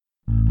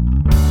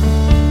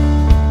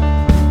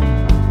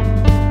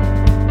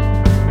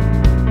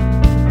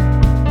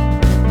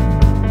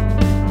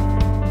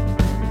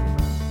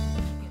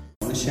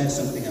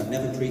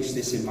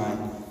service in my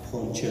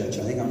home church.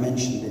 I think I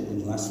mentioned it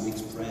in last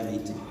week's prayer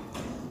meeting,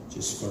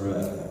 just for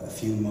a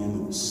few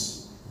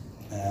moments.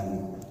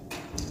 And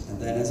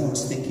then as I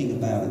was thinking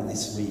about it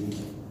this week,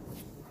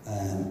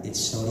 it's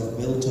sort of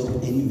built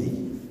up in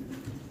me.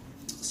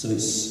 So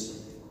it's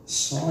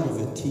sort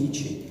of a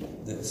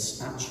teaching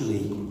that's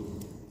actually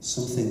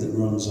something that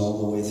runs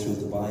all the way through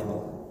the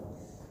Bible.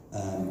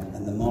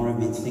 And the more I've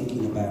been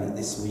thinking about it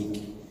this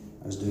week,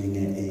 I was doing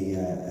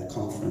a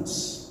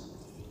conference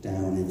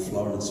down in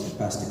Florence with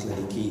Pastor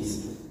Cleddy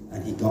Keith,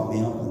 and he got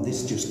me up, and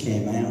this just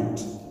came out.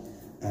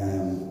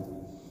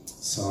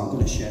 So I'm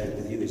going to share it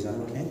with you. Is that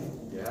okay?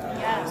 Yeah.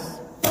 Yes.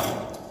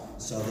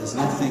 So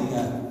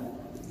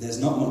there's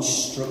not much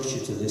structure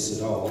to this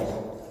at all,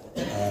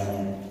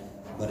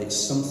 but it's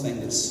something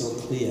that's so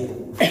clear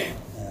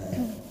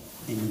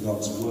in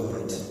God's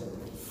Word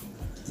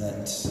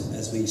that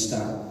as we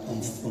start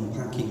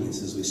unpacking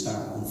this, as we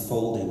start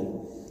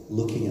unfolding,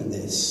 looking at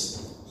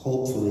this,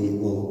 hopefully it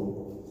will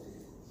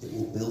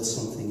build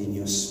something in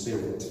your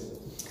spirit.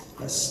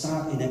 Let's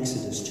start in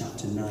Exodus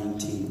chapter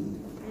 19.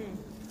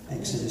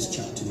 Exodus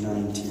chapter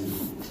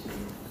 19.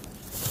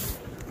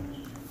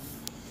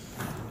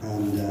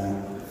 And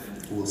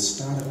we'll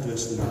start at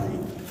verse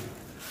 9.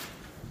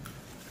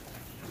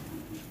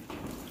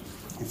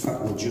 In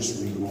fact, we'll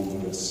just read one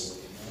verse.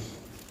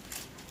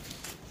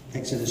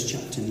 Exodus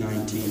chapter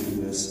 19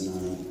 and verse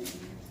 9.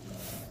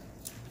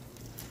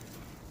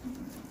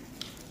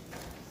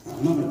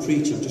 I'm not going to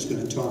preach, I'm just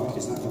going to talk.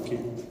 Is that okay?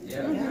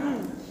 Yeah.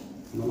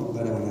 I'm a lot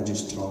better when I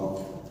just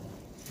talk.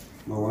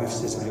 My wife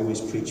says I always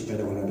preach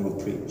better when I don't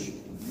preach.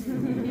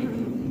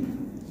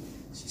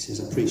 She says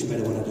I preach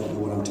better when I don't know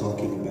what I'm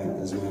talking about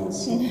as well.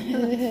 So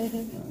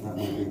that might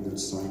be a good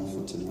sign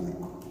for tonight.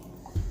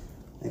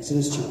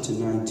 Exodus chapter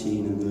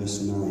 19 and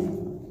verse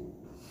 9.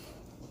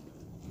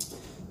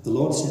 The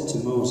Lord said to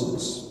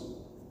Moses,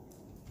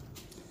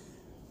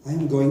 I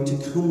am going to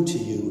come to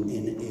you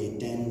in a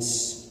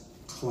dense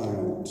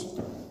cloud.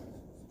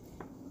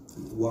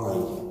 Why?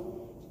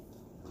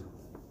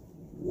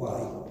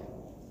 Why?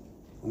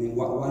 I mean,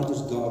 why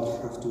does God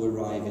have to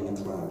arrive in a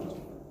cloud?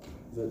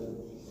 But,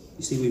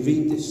 you see, we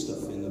read this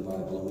stuff in the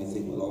Bible and we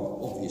think, well,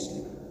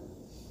 obviously,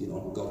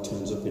 God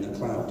turns up in a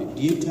cloud.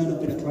 Do you turn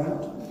up in a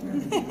cloud?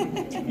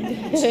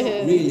 It's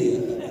not really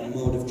a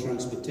mode of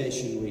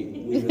transportation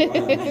we rely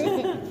on.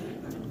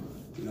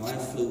 I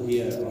flew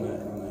here on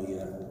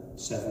a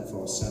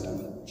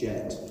 747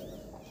 jet.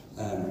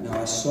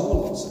 Now, I saw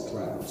lots of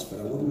clouds, but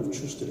I wouldn't have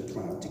trusted a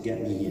cloud to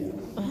get me here.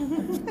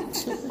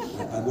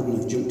 I wouldn't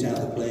have jumped out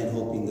of the plane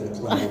hoping that a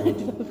cloud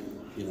would,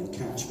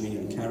 catch me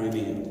and carry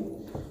me.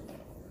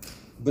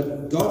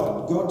 But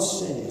God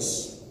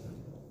says,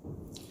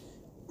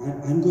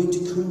 I'm going to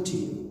come to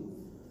you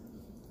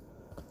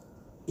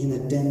in a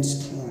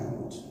dense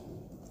cloud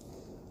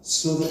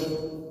so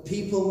that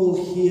people will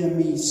hear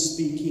me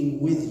speaking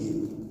with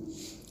you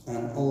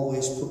and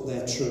always put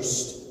their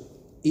trust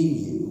in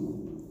you.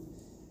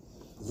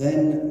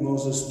 Then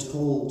Moses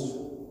told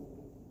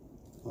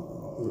the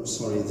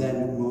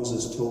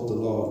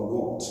Lord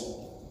what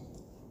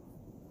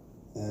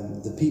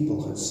the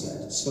people had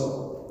said.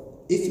 So,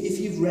 if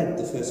you've read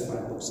the first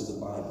 5 books of the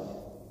Bible,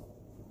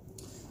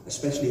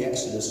 especially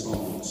Exodus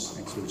onwards,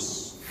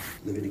 Exodus,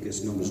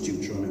 Leviticus, Numbers,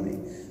 Deuteronomy,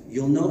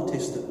 you'll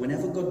notice that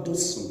whenever God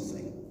does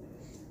something,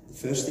 the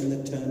first thing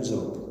that turns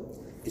up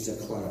is a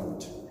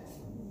cloud.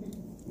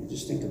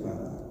 Just think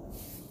about that.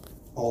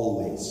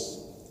 Always.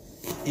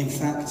 In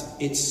fact,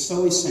 it's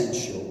so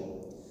essential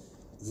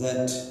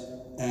that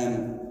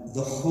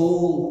the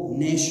whole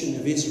nation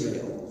of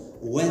Israel,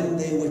 when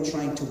they were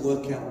trying to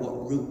work out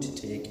what route to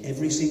take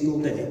every single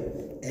day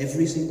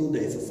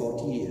for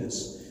 40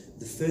 years,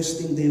 the first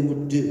thing they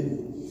would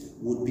do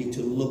would be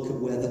to look at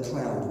where the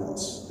cloud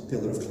was, the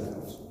pillar of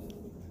cloud.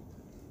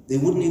 They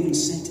wouldn't even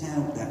set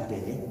out that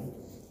day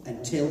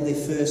until they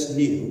first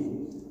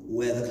knew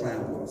where the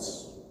cloud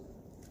was.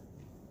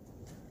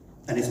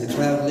 And if the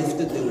cloud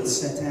lifted, they would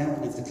set out,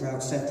 and if the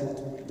cloud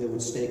settled, they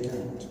would stake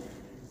out.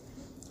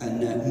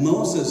 And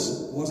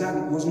Moses was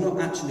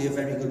not actually a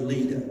very good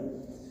leader.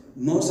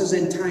 Moses'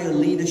 entire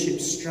leadership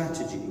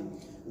strategy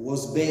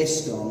was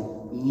based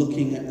on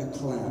looking at a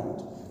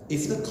cloud.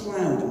 If the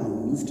cloud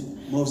moved,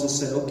 Moses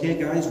said, okay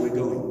guys, we're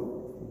going.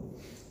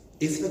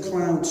 If the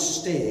cloud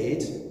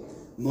stayed,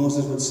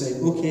 Moses would say,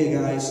 okay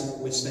guys,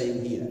 we're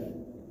staying here.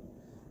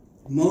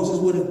 Moses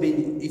would have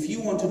been, if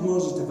you wanted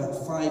Moses to have a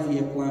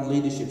 5-year plan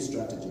leadership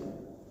strategy,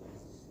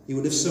 he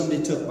would have summed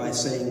it up by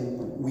saying,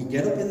 we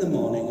get up in the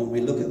morning and we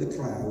look at the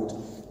cloud,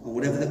 and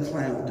whatever the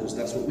cloud does,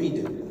 that's what we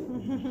do.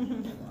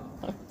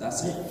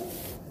 That's it.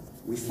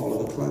 We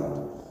follow the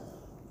cloud.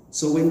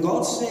 So when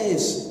God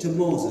says to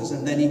Moses,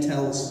 and then he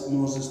tells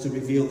Moses to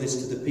reveal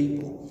this to the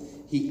people,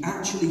 he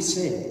actually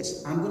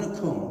says, I'm going to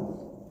come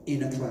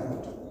in a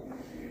cloud.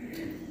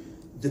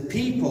 The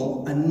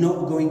people are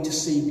not going to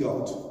see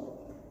God.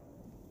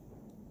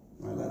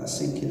 Right, let that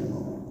sink in a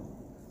moment.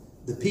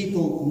 The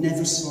people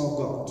never saw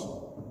God.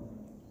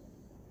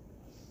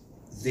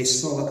 They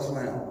saw a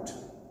cloud.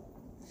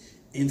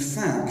 In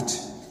fact,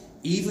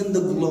 even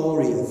the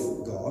glory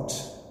of God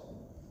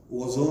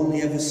was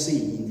only ever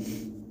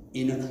seen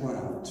in a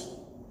cloud.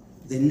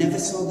 They never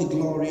saw the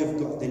glory of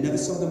God. They never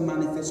saw the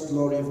manifest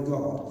glory of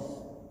God,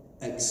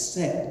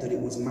 except that it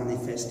was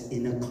manifest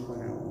in a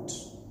cloud.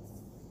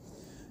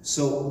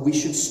 So we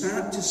should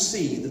start to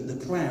see that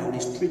the cloud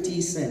is pretty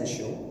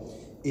essential.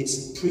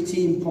 It's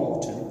pretty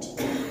important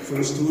for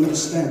us to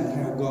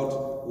understand how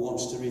God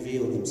wants to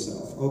reveal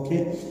himself.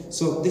 Okay?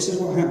 So this is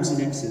what happens in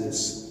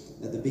Exodus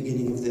at the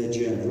beginning of their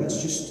journey.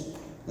 Let's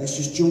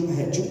just jump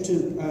ahead. Jump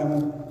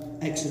to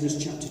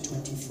Exodus chapter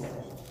 24.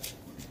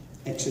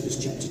 Exodus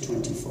chapter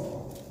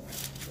 24.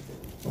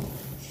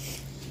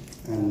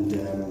 And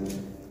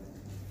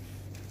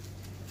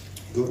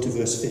go to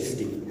verse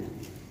 15.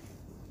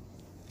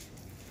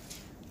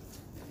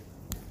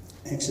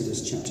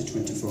 Exodus chapter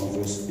 24,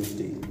 verse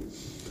 15.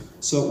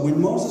 So when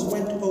Moses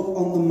went up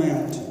on the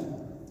mountain,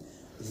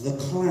 the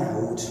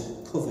cloud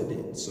covered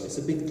it. So it's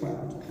a big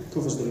cloud. It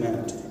covers the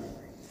mountain.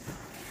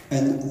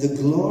 And the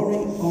glory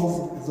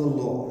of the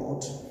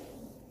Lord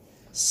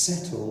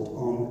settled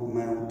on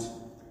Mount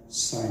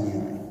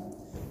Sinai.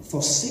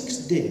 For 6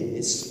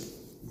 days,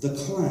 the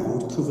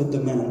cloud covered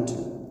the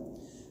mountain.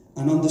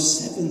 And on the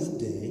 7th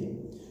day,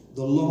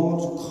 the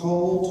Lord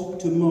called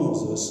to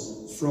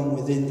Moses from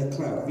within the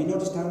cloud. Have you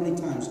noticed how many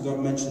times God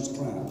mentions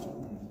cloud?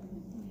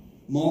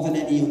 More than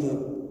any other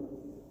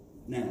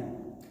now.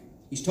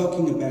 He's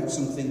talking about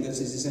something that's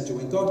essential.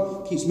 When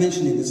God keeps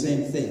mentioning the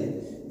same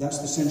thing, that's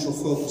the central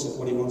focus of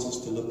what he wants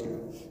us to look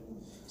at.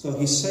 So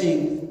he's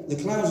saying, the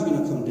cloud's are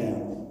going to come down.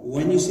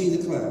 When you see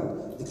the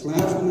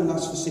cloud's going to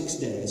last for 6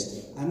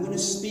 days. I'm going to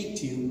speak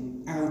to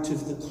you out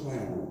of the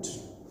cloud.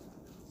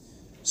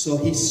 So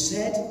he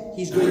said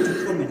he's going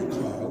to come in a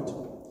cloud.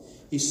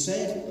 He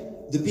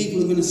said the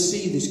people are going to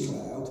see this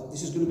cloud.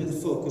 This is going to be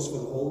the focus for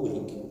the whole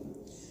week.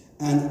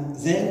 And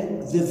then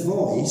the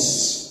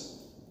voice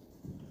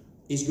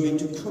is going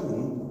to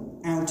come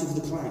out of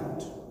the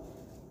cloud.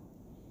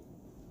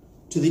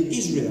 To the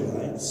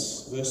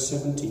Israelites, verse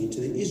 17, to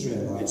the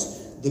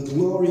Israelites, the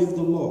glory of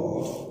the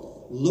Lord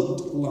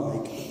looked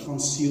like a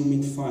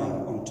consuming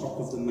fire on top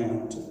of the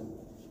mountain.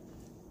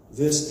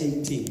 Verse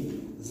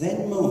 18,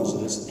 then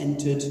Moses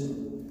entered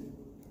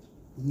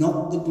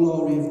not the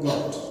glory of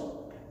God.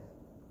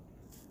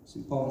 It's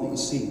important that you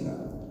see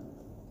that.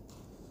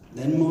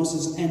 Then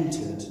Moses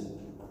entered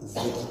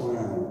the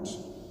cloud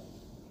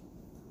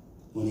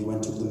when he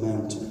went up the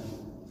mountain.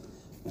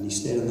 And he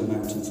stayed on the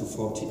mountain for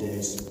 40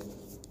 days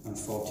and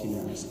 40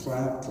 nights.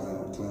 Cloud,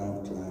 cloud,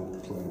 cloud,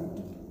 cloud,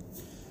 cloud.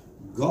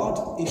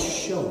 God is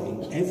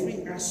showing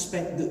every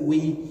aspect that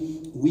we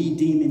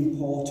deem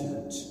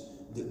important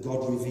that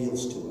God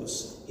reveals to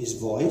us. His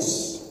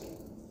voice,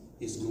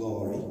 his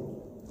glory,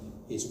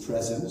 his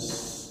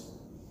presence,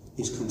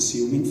 his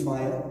consuming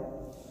fire,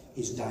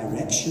 his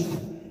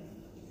direction,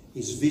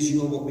 his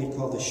visual, what we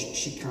call the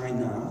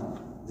Shekinah,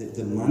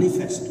 the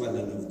manifest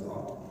dwelling of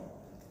God,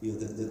 you know,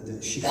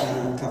 the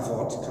Shekinah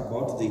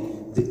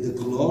Kavod, the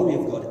glory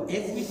of God.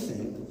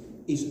 Everything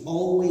is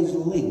always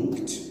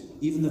linked,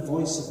 even the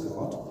voice of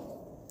God.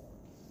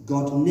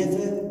 God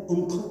never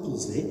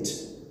uncouples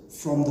it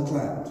from the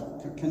cloud.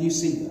 Can you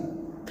see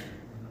that?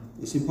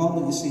 It's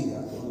important that you see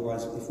that,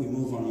 otherwise if we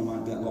move on you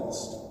might get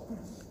lost.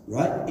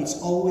 Right?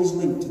 It's always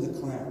linked to the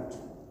cloud.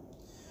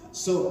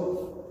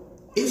 So,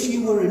 if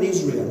you were an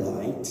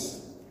Israelite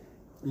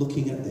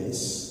looking at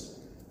this,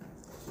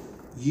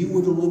 you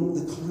would link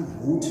the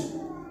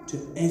cloud to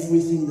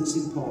everything that's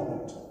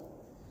important.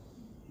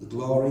 The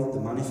glory, the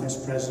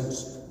manifest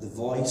presence, the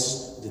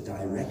voice, the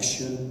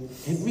direction,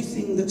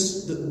 everything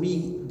that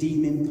we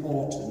deem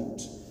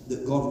important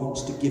that God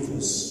wants to give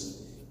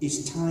us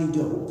is tied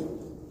up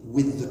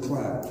with the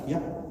cloud.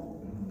 Yeah?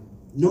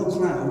 No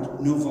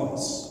cloud, no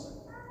voice.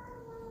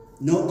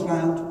 No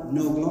cloud,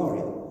 no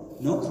glory.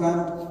 No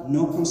cloud,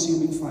 no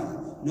consuming fire.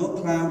 No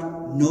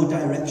cloud, no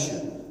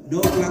direction. No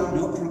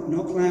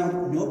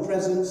cloud, no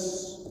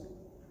presence.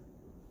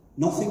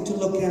 Nothing to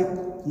look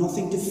at,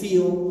 nothing to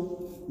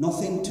feel,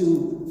 nothing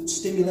to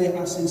stimulate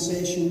our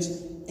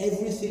sensations.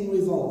 Everything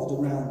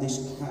revolved around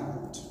this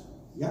cloud.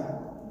 Yeah?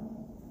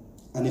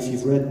 And if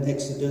you've read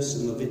Exodus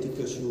and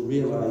Leviticus, you'll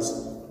realize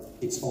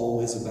it's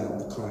always about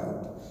the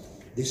cloud.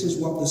 This is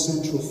what the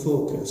central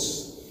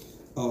focus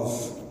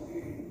of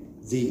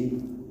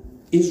the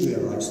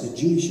Israelites, the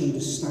Jewish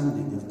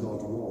understanding of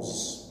God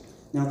was.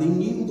 Now they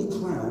knew the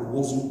cloud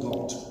wasn't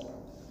God.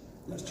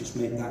 Let's just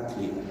make that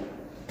clear.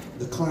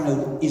 The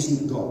cloud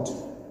isn't God.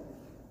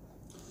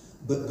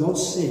 But God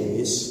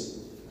says,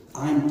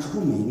 I'm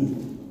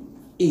coming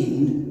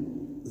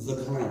in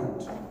the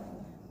cloud.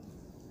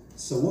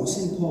 So what's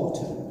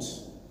important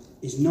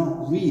is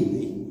not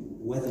really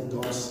whether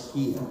God's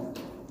here.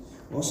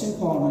 What's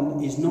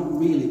important is not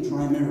really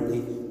primarily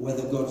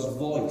whether God's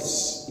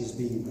voice is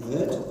being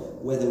heard,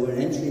 whether we're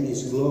entering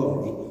his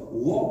glory.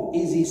 What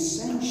is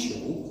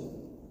essential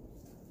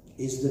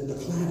is that the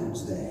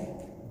cloud's there.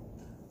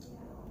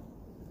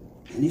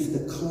 And if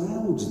the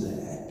cloud's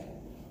there,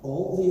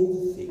 all the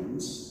other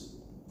things,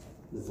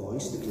 the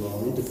voice, the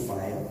glory, the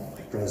fire,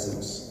 the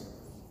presence,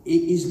 it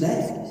is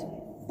there.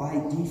 by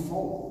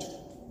default.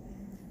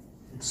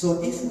 So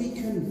if we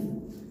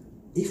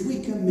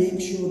can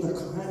make sure the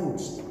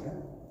clouds there,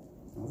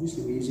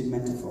 obviously we're using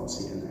metaphors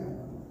here now,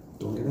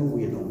 don't get all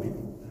weird on me.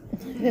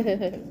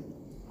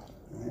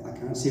 Right, I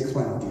can't see a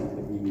cloud yet,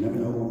 but you never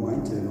know what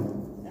might turn up.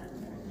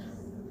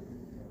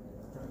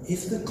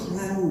 If the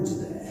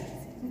cloud's there,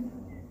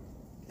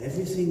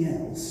 everything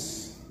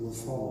else will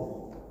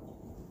follow.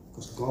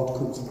 Because God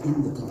comes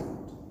in the cloud.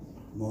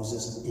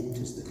 Moses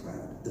enters the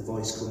cloud. The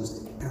voice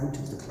comes out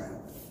of the cloud.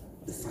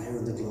 The fire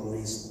and the glory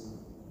is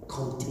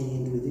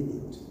contained within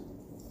it.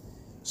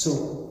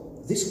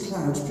 So, this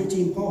cloud's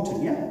pretty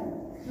important, yeah?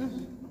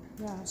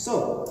 Yeah.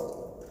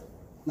 So,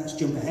 let's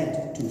jump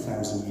ahead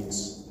 2,000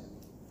 years.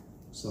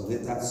 So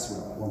that's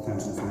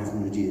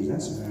 1,500 years.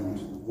 That's around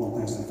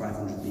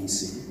 1,500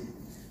 BC.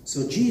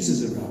 So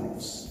Jesus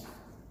arrives.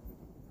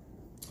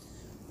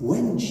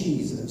 When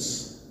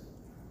Jesus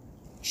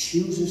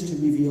chooses to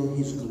reveal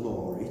his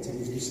glory to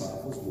his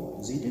disciples, what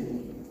does he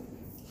do?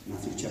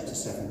 Matthew chapter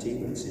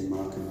 17, but it's in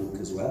Mark and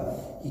Luke as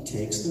well. He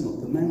takes them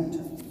up a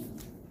mountain.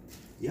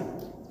 Yeah.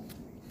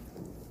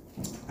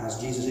 As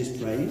Jesus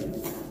is praying,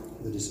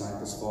 the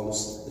disciples fall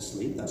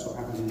asleep. That's what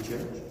happens in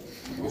church.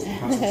 Once the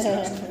pastor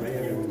starts to pray,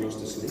 everyone goes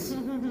to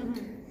sleep.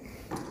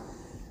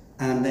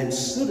 And then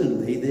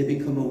suddenly they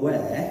become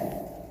aware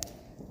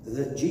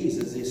that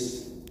Jesus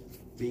is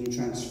being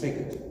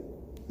transfigured.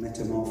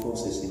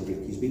 Metamorphosis in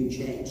Greek. He's being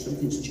changed.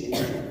 Something's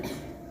changing.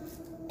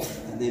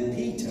 And then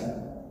Peter,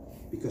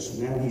 because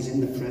now he's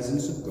in the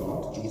presence of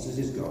God, Jesus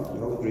is God,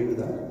 you all agree with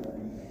that?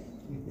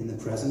 In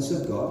the presence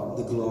of God,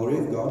 the glory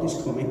of God is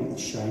coming,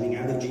 it's shining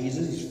out of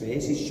Jesus, his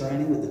face is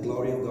shining with the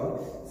glory of God,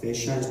 his face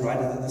shines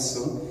brighter than the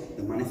sun,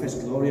 the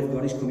manifest glory of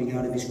God is coming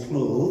out of his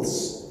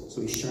clothes,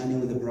 so he's shining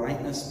with a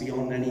brightness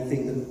beyond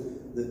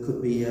anything that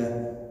could be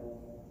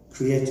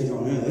created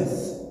on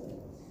earth.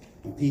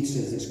 And Peter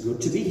says, it's good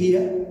to be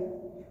here,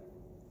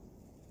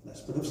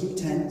 let's put up some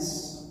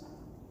tents.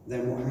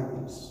 Then what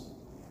happens?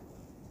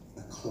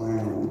 A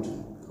cloud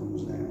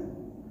comes down.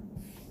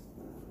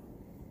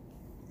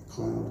 A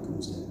cloud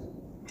comes down.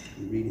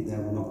 You read it there,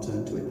 we'll not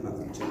turn to it,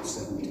 Matthew chapter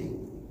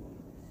 17.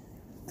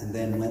 And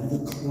then when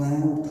the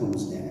cloud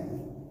comes down,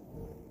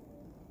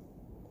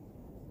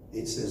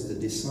 it says the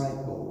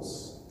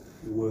disciples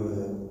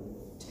were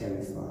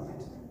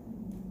terrified.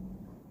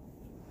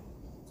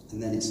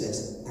 And then it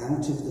says,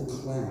 out of the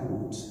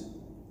cloud,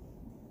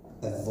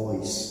 a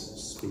voice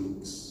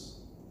speaks.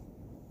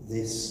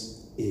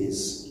 This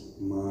is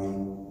my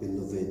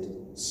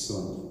beloved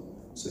Son.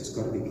 So it's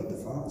got to be God the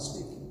Father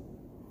speaking.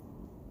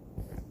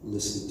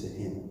 Listen to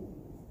him.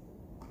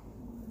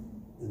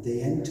 And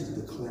they entered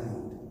the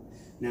cloud.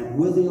 Now,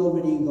 were they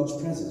already in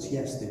God's presence?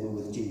 Yes, they were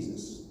with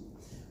Jesus.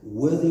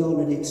 Were they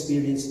already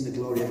experiencing the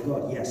glory of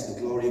God? Yes,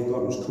 the glory of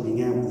God was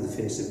coming out of the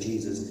face of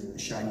Jesus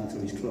and shining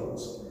through his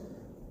clothes.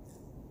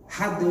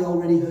 Had they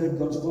already heard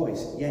God's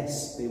voice?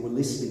 Yes, they were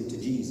listening to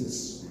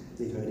Jesus.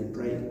 They heard him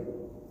praying.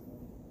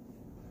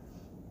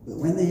 But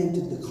when they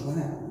entered the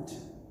cloud,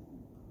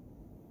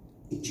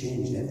 it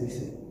changed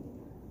everything.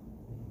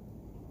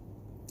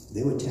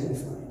 They were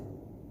terrified.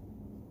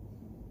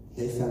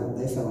 They fell on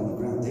the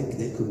ground. They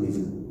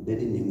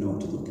didn't even know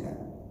what to look at.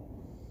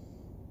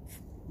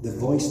 The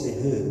voice they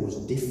heard was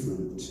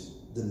different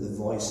than the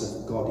voice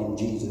of God in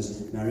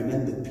Jesus. Now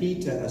remember,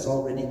 Peter has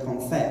already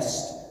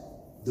confessed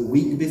the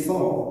week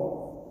before,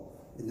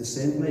 in the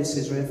same place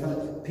Israel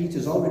fell.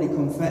 Peter's already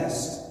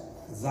confessed,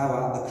 thou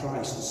art the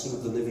Christ, the Son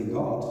of the living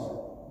God.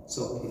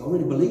 So he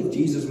already believed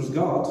Jesus was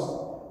God.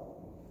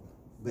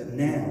 But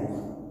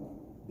now,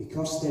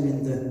 because they're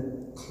in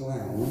the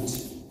cloud,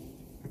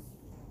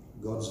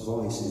 God's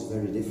voice is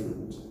very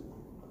different.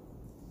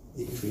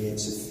 It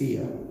creates a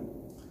fear.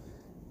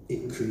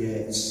 It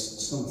creates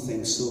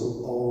something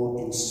so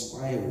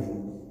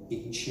awe-inspiring,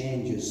 it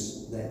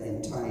changes their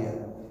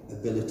entire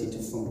ability to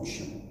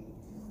function.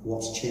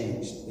 What's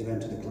changed? They've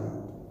entered a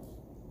cloud.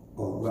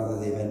 Or rather,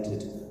 they've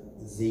entered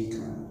the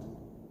cloud.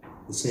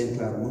 The same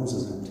cloud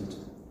Moses entered.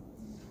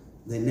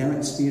 They're now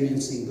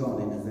experiencing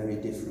God in a very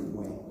different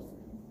way.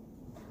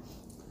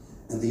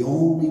 And the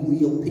only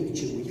real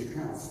picture we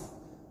have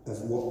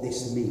of what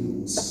this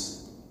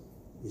means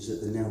is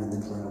that they're now in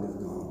the cloud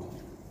of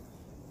God.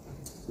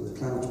 So the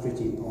cloud's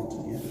pretty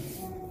important,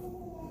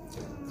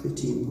 yeah?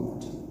 Pretty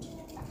important.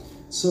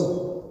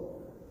 So,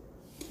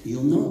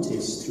 you'll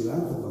notice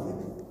throughout the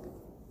Bible,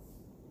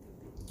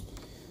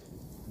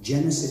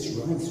 Genesis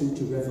right through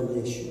to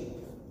Revelation,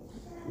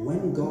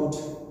 when God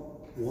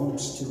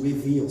wants to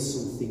reveal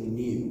something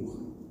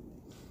new,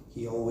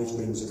 he always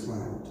brings a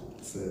cloud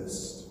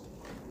first.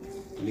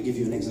 Let me give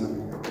you an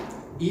example.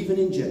 Even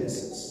in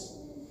Genesis,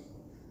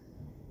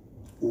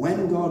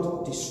 when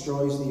God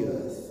destroys the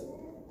earth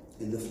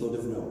in the flood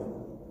of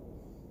Noah,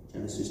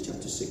 Genesis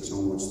chapter 6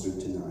 onwards through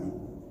to 9,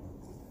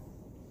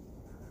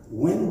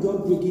 when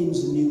God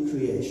begins a new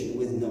creation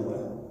with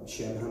Noah,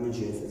 Shem, Ham and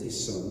Japheth,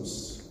 his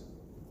sons,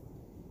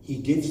 he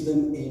gives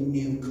them a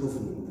new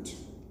covenant.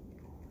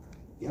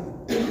 Yeah?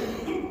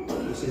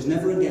 He says,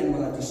 never again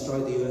will I destroy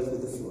the earth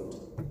with a flood.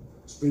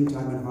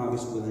 Springtime and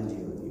harvest will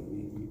endure.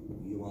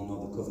 You all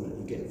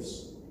covenant he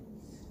gives.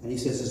 And he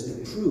says, as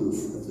the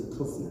proof of the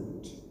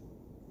covenant,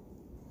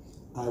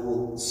 I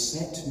will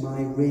set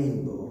my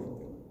rainbow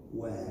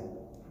where?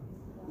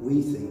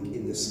 We think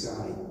in the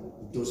sky.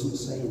 It doesn't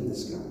say in the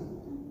sky.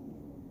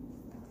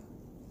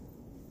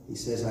 He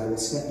says, I will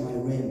set my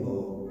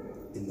rainbow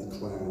in the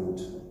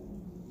cloud.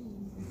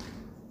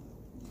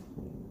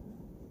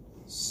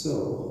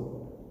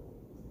 So,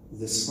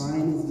 the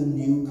sign of the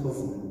new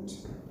covenant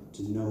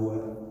to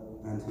Noah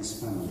and his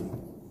family,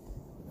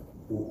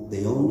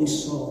 they only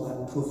saw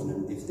that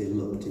covenant if they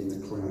looked in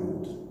the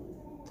cloud.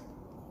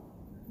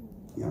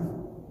 Yeah?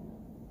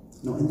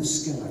 Not in the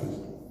sky.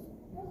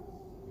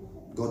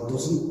 God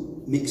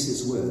doesn't mix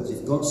his words.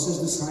 If God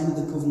says the sign of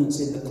the covenant's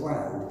in the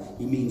cloud,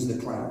 he means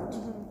the cloud.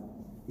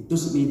 It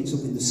doesn't mean it's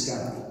up in the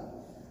sky.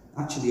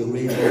 Actually, a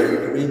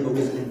rainbow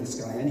isn't in the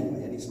sky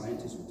anyway. Any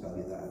scientist will tell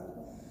you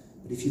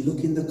that. But if you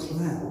look in the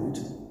cloud,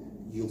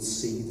 you'll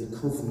see the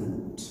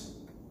covenant.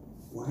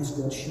 Why is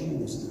God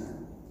showing us that?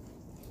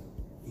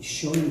 He's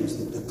showing us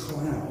that the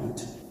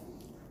cloud,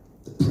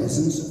 the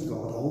presence of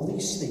God, all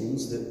these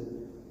things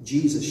that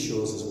Jesus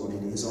shows us what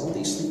it is, all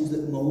these things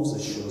that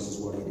Moses shows us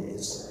what it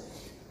is,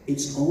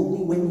 it's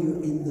only when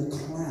you're in the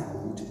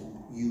cloud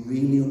you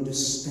really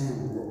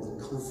understand what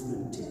the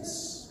covenant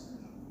is.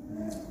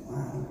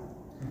 Wow.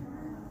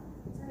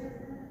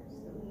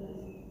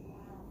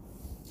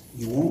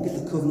 You won't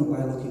get the covenant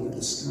by looking at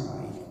the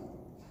sky.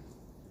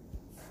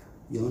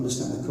 You'll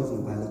understand the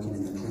covenant by looking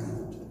in the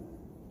cloud.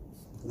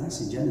 And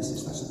that's in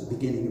Genesis. That's at the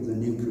beginning of the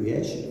new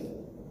creation,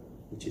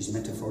 which is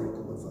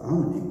metaphorical of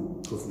our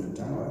new covenant,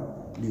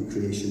 our new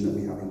creation that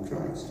we have in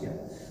Christ. Yeah?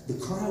 The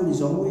cloud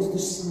is always the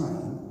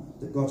sign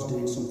that God's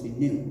doing something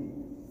new.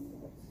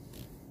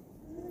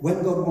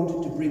 When God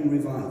wanted to bring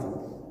revival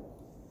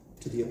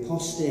to the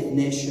apostate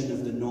nation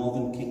of the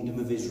northern kingdom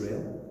of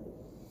Israel,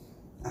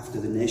 after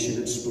the nation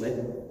had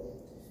split,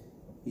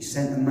 he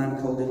sent a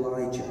man called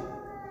Elijah.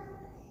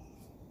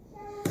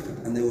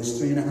 And there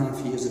was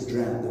 3.5 years of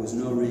drought. There was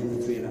no rain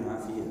for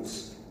 3.5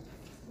 years.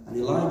 And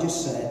Elijah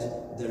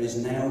said, there is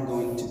now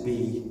going to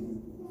be,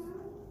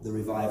 the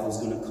revival's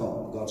going to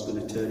come. God's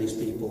going to turn his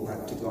people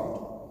back to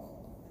God.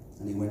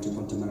 And he went up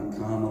onto Mount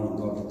Carmel, and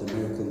God did the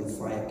miracle, and the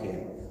fire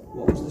came.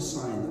 What was the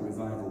sign that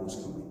revival was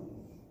coming?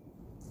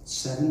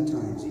 7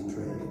 times he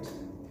prayed.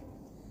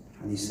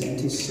 And he sent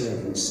his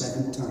servant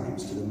 7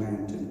 times to the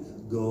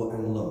mountain, go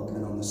and look.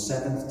 And on the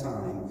 7th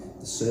time,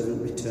 the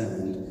servant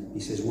returned. He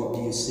says, what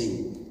do you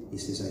see? He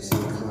says, I see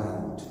a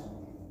cloud.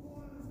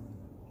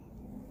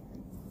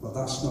 Well,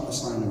 that's not a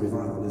sign of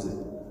revival, is it?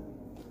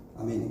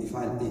 I mean,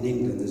 in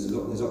England,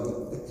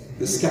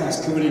 the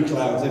sky's covered in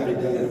clouds every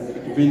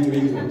day. You've been to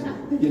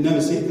England, you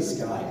never see the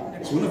sky.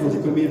 It's wonderful to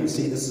come here and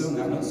see the sun.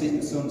 I've not seen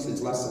the sun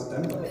since last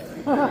September.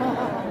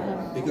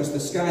 Because the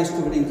sky's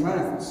covered in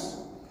clouds.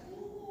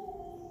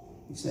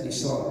 He said he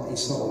saw a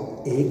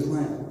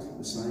cloud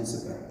the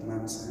size of a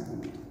man's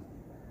hand.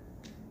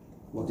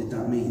 What did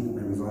that mean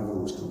when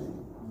revival was coming?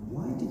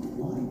 Why did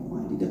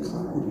a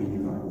cloud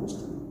mean revival was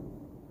coming?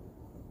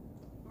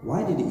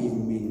 Why did it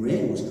even mean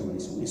rain was coming?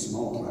 It's only a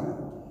small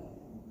cloud.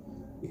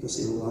 Because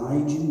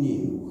Elijah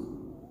knew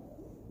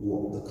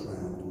what the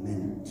cloud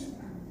meant.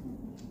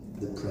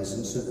 The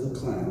presence of the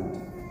cloud.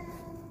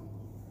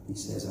 He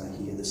says, I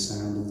hear the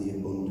sound of the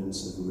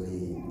abundance of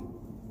rain.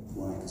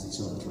 Why? Because he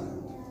saw the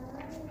cloud.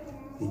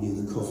 He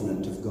knew the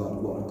covenant of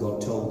God. What had God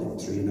told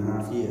him?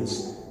 3.5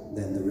 years,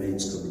 then the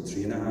rain's coming.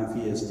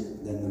 3.5 years,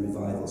 then the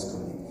revival's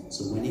coming.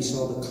 So when he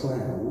saw the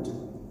cloud,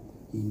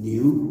 he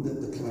knew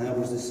that the cloud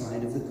was the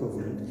sign of the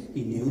covenant.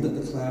 He knew that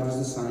the cloud was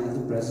the sign of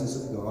the presence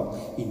of God.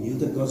 He knew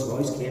that God's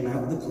voice came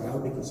out of the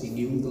cloud because he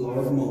knew the law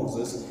of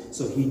Moses.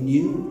 So he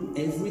knew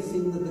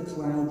everything that the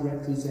cloud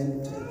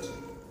represented.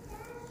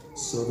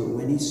 So that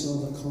when he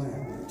saw the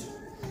cloud,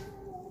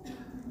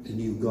 he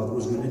knew God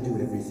was going to do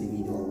everything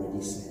he'd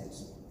already said.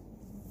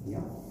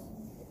 Yeah?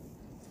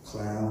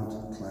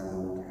 Cloud,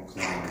 cloud,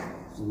 cloud.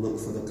 Look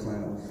for the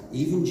cloud.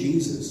 Even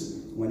Jesus,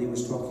 when he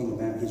was talking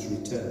about his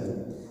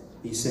return,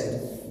 he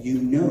said, you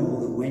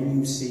know that when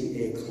you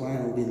see a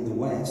cloud in the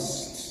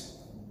west,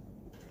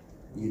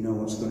 you know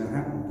what's going to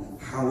happen.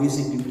 How is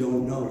it you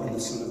don't know when the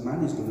Son of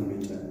Man is going to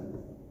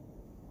return?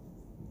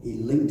 He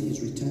linked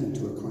his return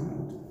to a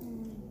cloud.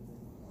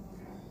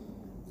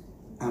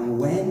 And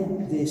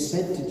when they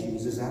said to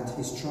Jesus at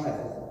his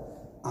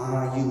trial,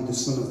 are you the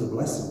Son of the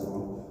Blessed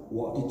One?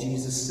 What did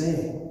Jesus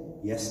say?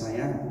 Yes, I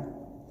am.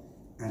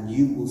 And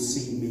you will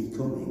see me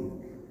coming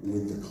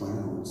with the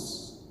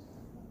clouds.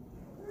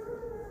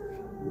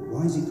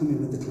 Why is he coming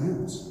with the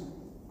clouds?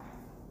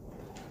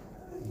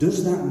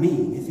 Does that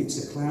mean if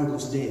it's a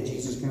cloudless day,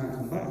 Jesus can't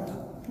come back?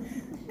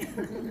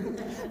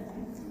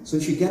 So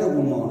if you get up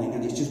one morning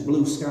and it's just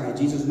blue sky,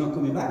 Jesus is not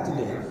coming back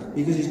today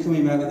because he's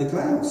coming out of the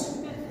clouds.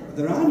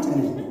 There aren't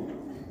any.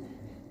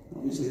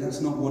 Obviously, that's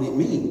not what it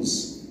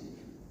means.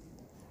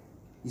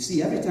 You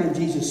see, every time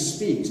Jesus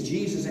speaks,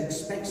 Jesus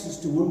expects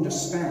us to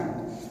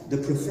understand the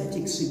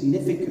prophetic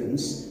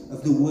significance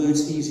of the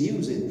words he's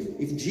using.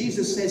 If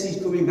Jesus says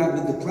he's coming back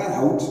with the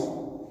cloud,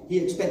 he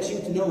expects you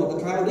to know what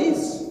the cloud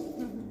is.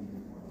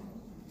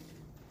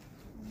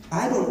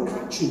 I don't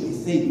actually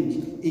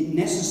think it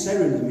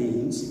necessarily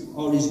means,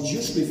 or is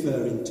just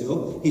referring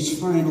to, his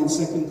final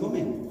second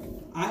coming.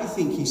 I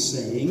think he's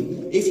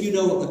saying, if you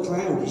know what the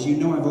cloud is, you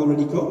know I've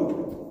already come.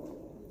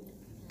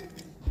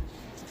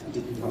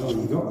 I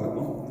already got that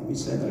one. Let me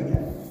say that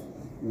again.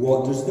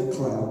 What does the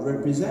cloud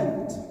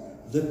represent?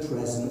 The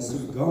presence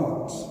of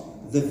God,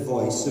 the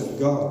voice of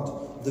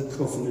God, the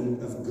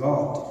covenant of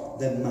God,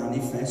 the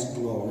manifest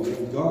glory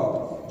of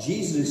God.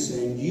 Jesus is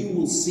saying, you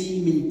will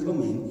see me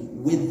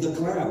coming with the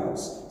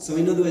clouds. So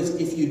in other words,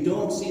 if you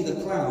don't see the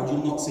cloud,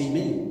 you'll not see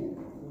me.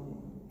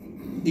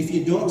 If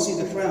you don't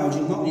see the cloud,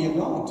 you'll not hear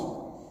God.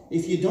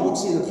 If you don't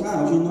see the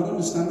cloud, you'll not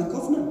understand the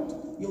covenant.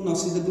 You'll not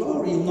see the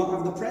glory. You'll not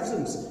have the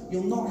presence.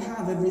 You'll not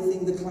have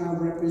everything the cloud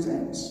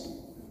represents.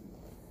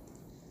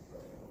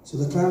 So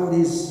the cloud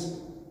is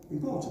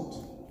important.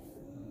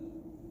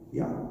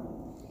 Yeah.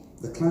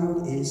 The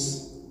cloud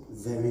is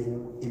very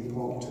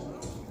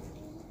important.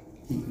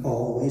 He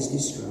always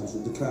describes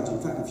the cloud. In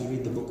fact, if you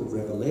read the book of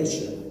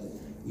Revelation,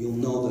 you'll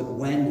know that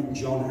when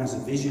John has a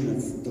vision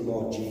of the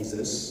Lord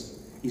Jesus,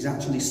 he's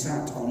actually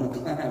sat on a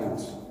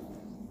cloud.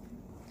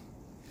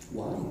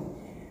 Why?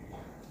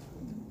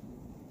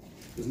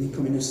 Doesn't he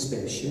come in a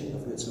spaceship?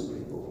 I've heard some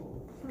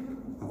people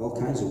have all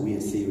kinds of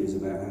weird theories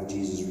about how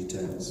Jesus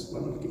returns.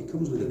 Well, he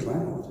comes with a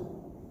cloud.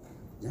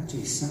 He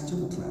actually sat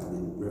on a cloud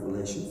in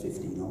Revelation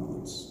 15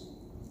 onwards,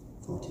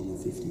 14 and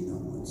 15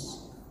 onwards.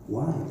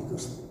 Why?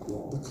 Because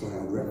what the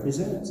cloud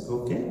represents.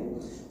 Okay?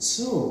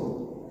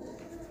 So,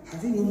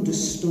 having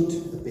understood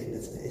a bit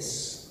of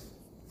this,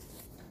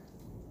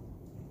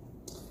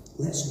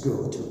 let's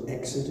go to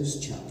Exodus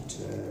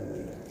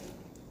chapter...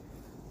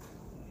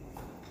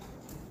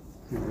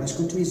 No, let's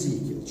go to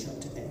Ezekiel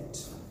chapter 8.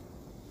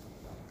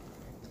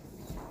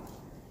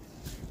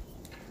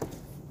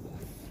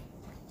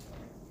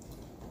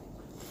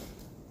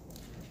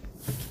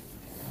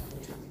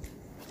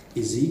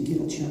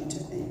 Ezekiel chapter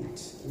 8.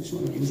 I just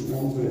want to use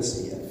one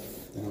verse here,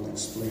 then I'll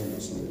explain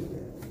this a little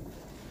bit.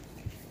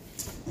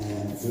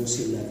 Verse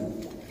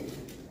 11.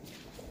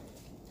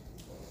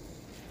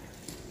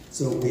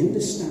 So we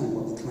understand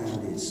what the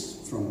cloud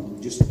is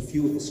from just a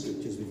few of the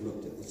scriptures we've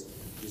looked at.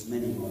 There's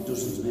many more,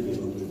 dozens, maybe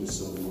 100 or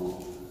so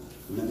more.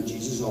 Remember,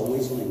 Jesus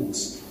always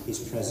links his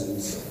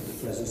presence,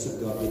 the presence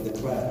of God, with the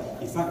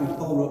cloud. In fact, when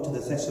Paul wrote to the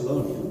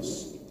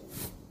Thessalonians,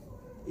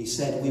 he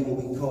said, we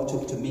will be caught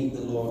up to meet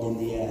the Lord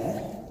in the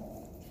air.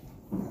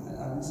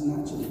 And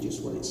isn't actually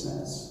just what it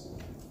says.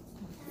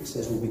 It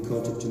says we'll be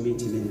caught up to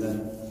meet him in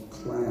the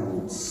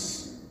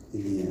clouds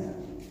in the air.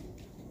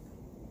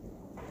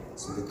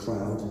 So the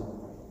cloud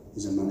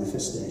is a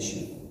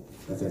manifestation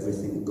of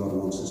everything that God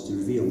wants us to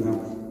reveal.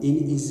 Now,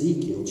 in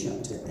Ezekiel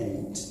chapter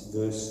 8,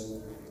 verse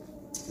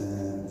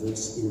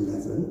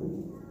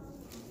 11,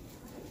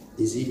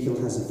 Ezekiel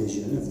has a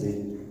vision of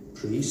the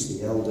priests,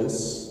 the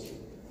elders,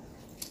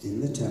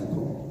 in the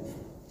temple.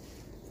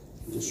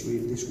 I'll just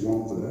read this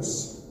one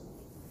verse,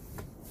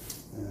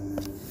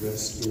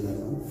 verse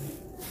 11.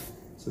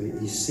 So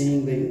he's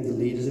seeing the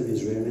leaders of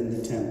Israel in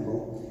the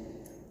temple.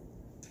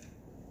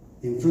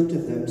 In front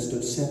of them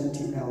stood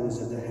 70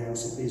 elders of the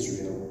house of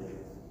Israel.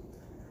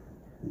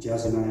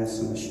 Jazaniah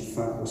son of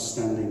Shaphat was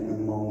standing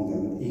among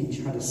them. Each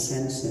had a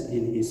censer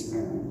in his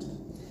hand,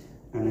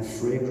 and a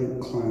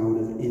fragrant cloud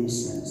of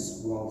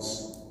incense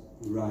was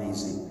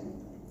rising.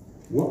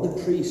 What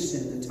the priests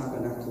in the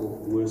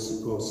tabernacle were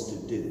supposed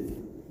to do,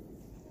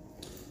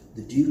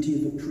 the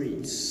duty of a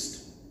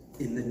priest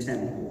in the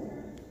temple,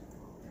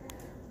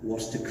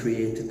 was to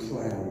create a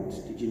cloud.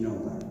 Did you know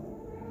that?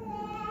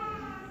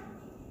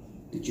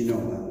 Did you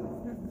know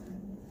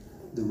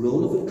that? The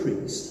role of a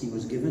priest, he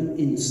was given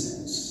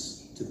incense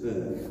to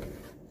burn.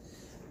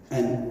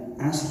 And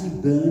as he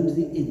burned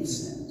the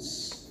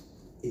incense,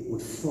 it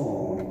would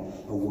form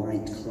a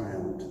white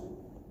cloud.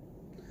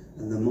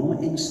 And the more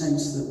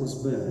incense that was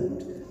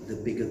burned, the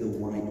bigger the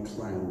white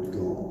cloud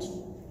got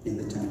in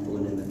the temple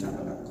and in the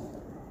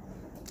tabernacle.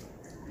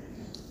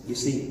 You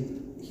see,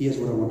 here's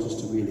what I want us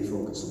to really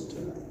focus on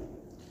tonight.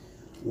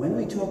 When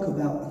we talk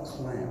about a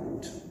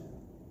cloud,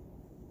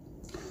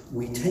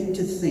 we tend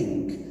to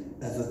think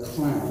of a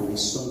cloud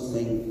as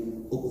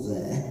something up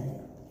there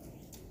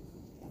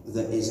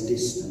that is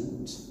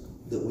distant,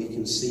 that we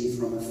can see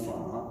from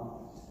afar,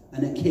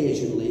 and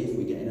occasionally, if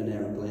we get in an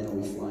aeroplane or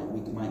we fly,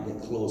 we might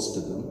get close to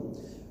them.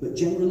 But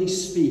generally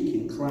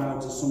speaking,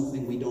 clouds are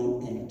something we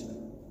don't enter.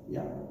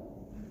 Yeah?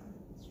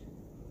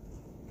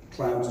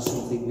 Clouds are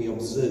something we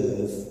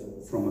observe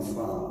from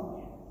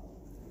afar.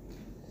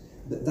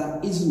 But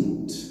that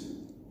isn't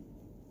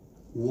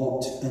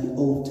what an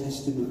Old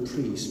Testament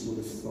priest would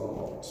have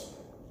thought.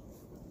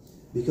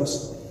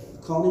 Because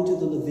according to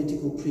the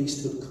Levitical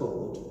priesthood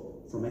code,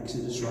 from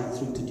Exodus right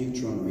through to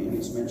Deuteronomy, and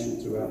it's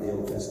mentioned throughout the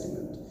Old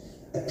Testament,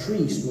 a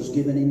priest was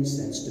given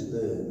incense to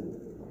burn.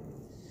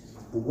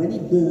 And when he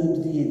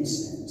burned the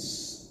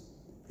incense,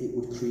 it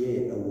would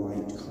create a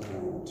white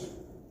cloud.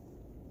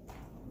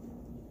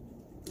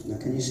 Now,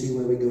 can you see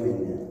where we're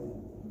going now?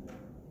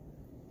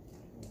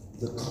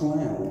 The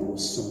cloud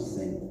was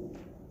something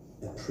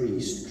a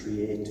priest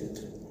created.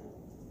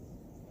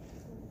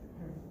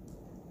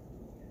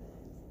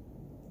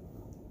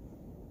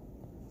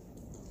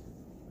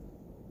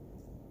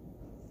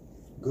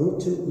 Go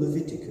to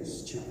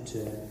Leviticus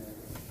chapter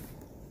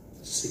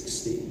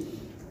 16.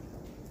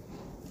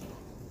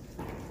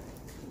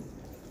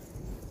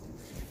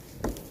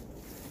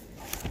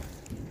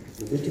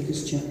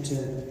 Leviticus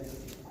chapter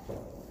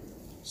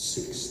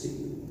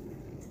 16.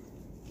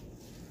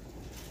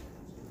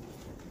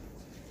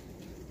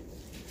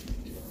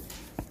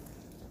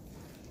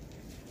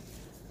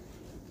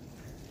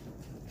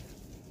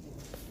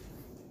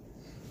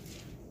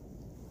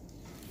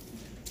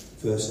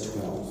 Verse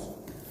 12.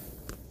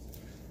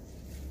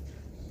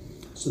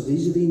 So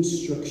these are the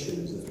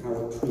instructions of how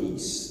a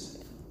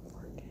priest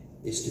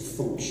is to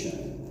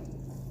function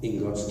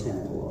in God's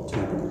temple or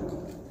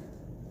tabernacle.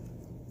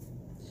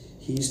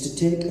 He is to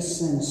take a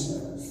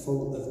censer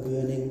full of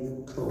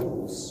burning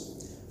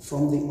coals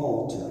from the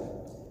altar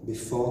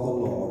before the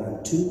Lord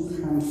and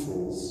 2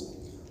 handfuls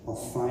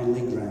of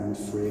finely ground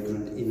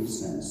fragrant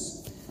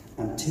incense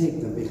and take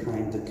them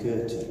behind the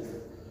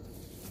curtain.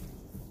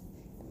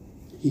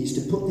 He is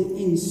to put the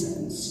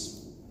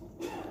incense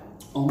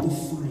on the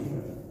fire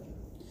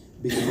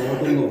before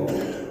the Lord,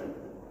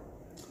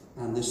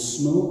 and the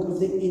smoke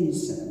of the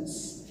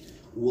incense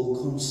will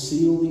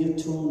conceal the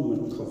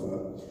atonement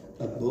cover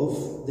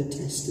above the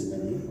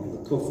testimony or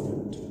the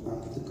covenant,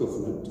 Ark of the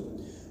Covenant,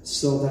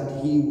 so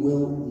that he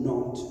will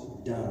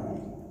not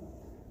die.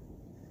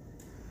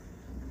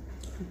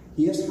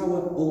 Here's how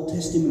an Old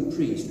Testament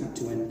priest had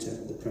to enter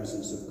the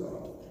presence of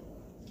God.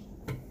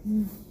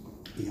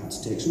 He had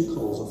to take some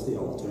coals off the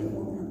altar in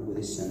one hand with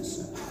his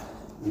censer,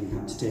 and he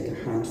had to take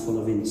a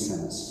handful of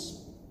incense.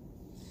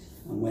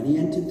 And when he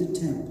entered the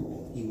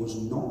temple, he was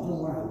not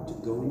allowed to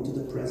go into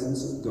the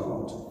presence of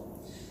God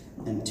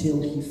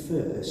until he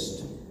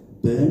first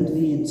burned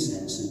the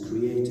incense and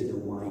created a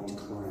white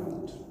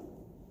cloud.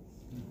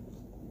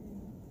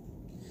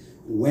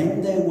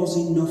 When there was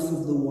enough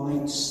of the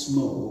white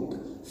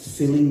smoke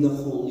filling the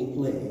holy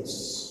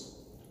place,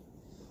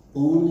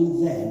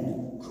 only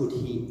then could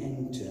he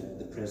enter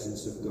the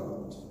presence of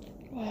God.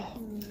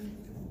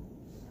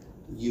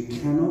 You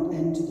cannot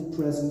enter the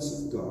presence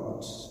of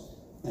God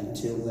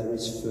until there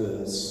is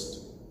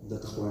first the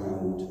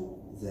cloud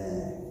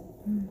there.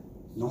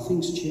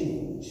 Nothing's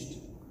changed.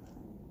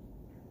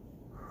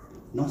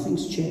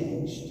 Nothing's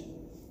changed.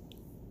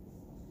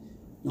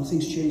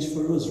 Nothing's changed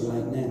for us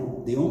right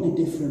now. The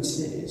only difference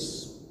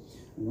is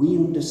we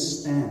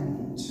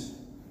understand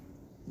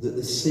that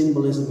the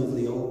symbolism of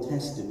the Old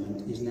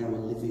Testament is now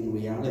a living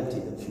reality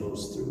that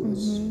flows through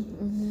us.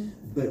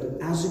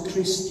 But as a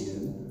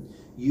Christian,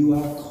 you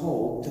are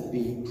called to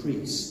be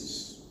priests.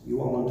 You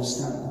all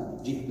understand that.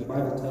 The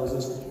Bible tells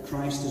us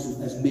Christ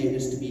has made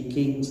us to be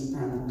kings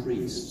and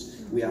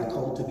priests. We are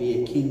called to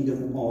be a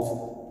kingdom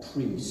of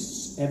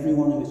priests.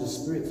 Everyone who is a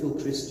spirit-filled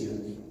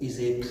Christian is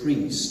a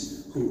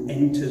priest who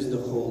enters the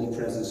holy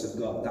presence of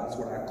God. That's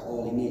what our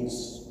calling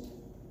is.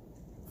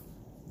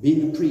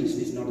 Being a priest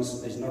is not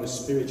a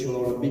spiritual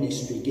or a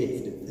ministry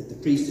gift. The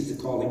priest is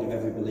the calling of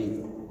every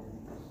believer.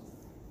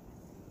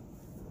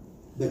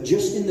 But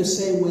just in the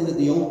same way that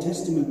the Old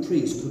Testament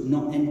priest could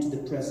not enter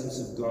the presence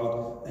of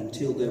God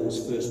until there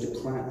was first a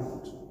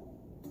cloud,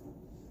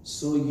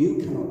 so you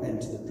cannot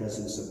enter the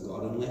presence of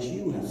God unless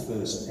you have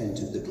first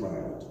entered the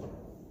cloud.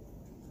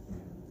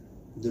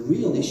 The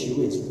real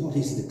issue is, what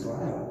is the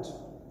cloud?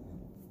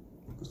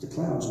 Because the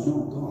cloud's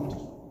not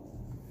God.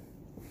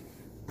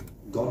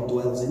 God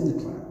dwells in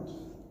the cloud.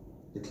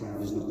 The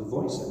cloud is not the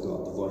voice of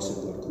God. The voice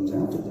of God comes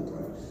out of the cloud.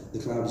 The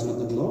cloud is not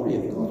the glory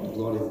of God. The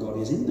glory of God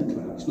is in the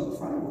cloud. It's not the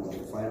fire of God.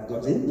 The fire of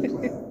God's in the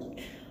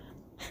cloud.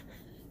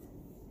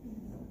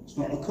 It's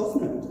not the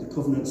covenant. The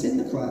covenant's in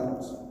the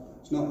cloud.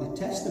 It's not the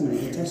testimony.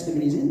 The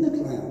testimony is in the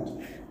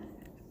cloud.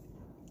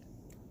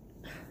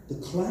 The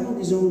cloud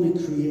is only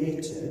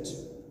created.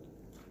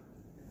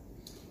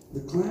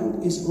 The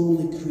cloud is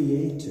only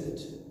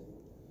created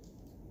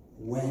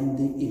when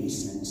the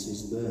incense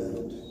is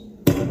burned.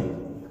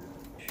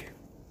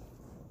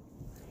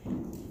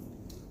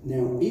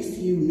 Now, if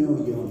you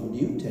know your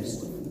New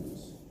Testament,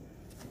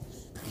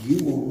 you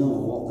will know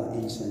what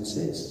that incense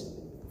is.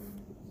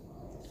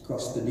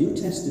 Because the New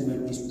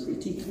Testament is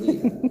pretty clear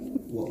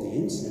what the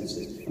incense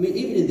is. I mean,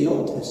 even in the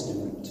Old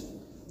Testament,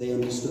 they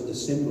understood the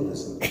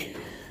symbolism.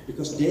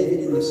 Because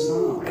David in the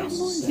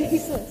Psalms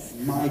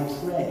said, "My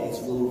prayers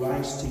will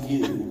rise to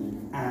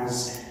you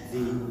as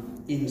the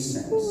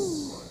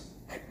incense."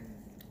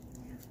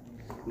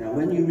 Now,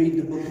 when you read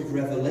the book of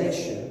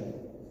Revelation,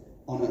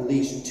 on at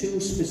least 2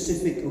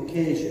 specific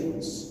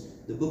occasions,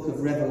 the book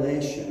of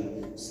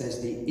Revelation says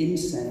the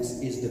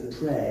incense is the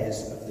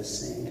prayers of the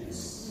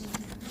saints.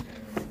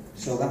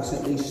 So that's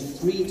at least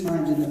 3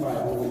 times in the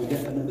Bible. When you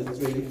get to number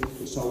 3,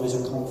 it's always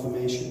a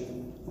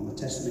confirmation. On the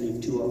testimony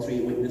of 2 or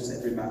 3 witnesses,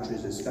 every matter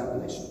is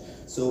established.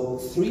 So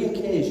 3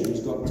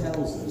 occasions God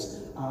tells us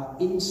our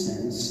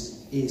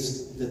incense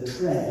is the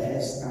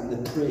prayers and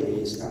the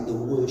praise and the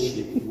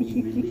worship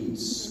we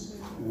release.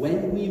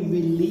 When we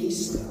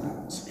release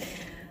that,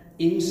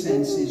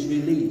 incense is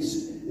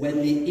released. When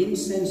the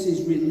incense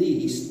is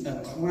released,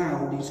 a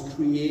cloud is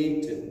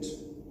created.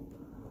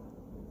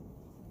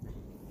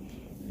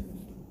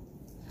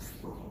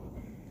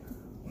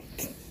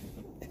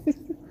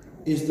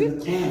 is there a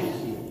cloud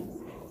here?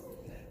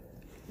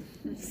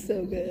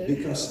 So good.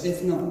 Because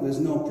if not, there's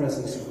no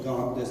presence of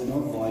God, there's no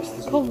voice,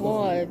 there's no Come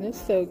on, it's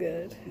so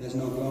good. there's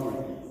no glory,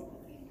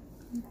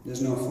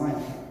 there's no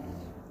fire,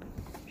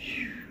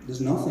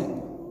 there's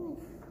nothing.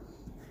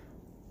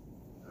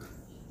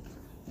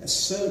 There's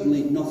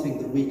certainly nothing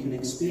that we can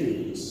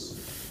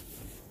experience,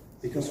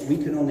 because we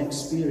can only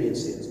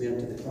experience it as we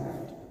enter the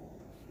cloud.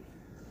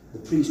 The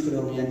priest could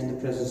only enter the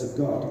presence of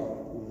God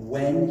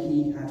when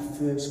he had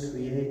first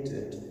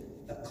created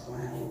a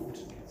cloud.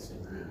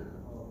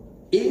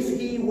 If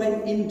he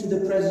went into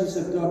the presence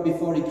of God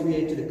before he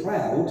created a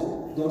cloud,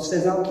 God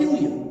says, I'll kill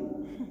you.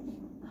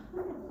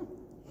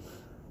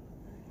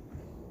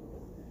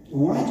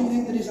 Why do you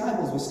think the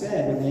disciples were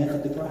scared when they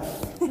entered the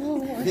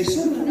cloud? They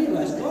suddenly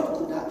realized God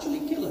could actually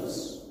kill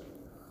us.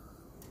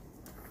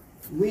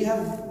 We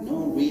have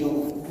no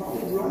real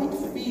valid right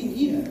for being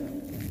here.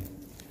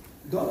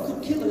 God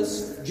could kill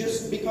us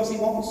just because he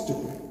wants to.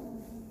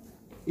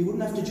 He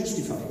wouldn't have to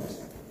justify it.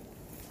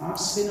 Our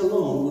sin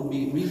alone would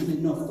be reason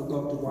enough for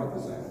God to wipe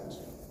us out.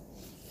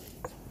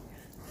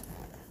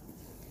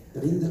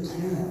 But in the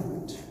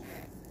cloud,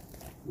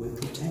 we're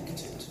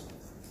protected.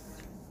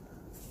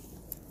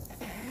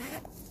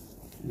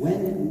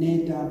 When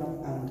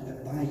Nadab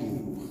and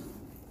Abihu,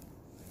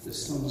 the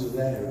sons of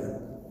Aaron,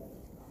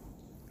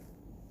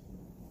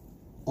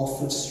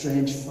 offered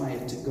strange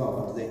fire to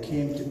God, they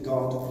came to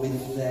God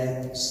with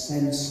their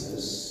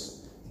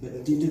censers,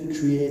 but didn't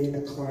create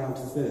a cloud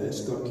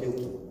first. God killed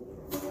them.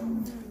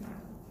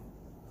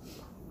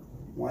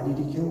 Why did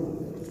he kill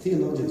them? The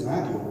theologians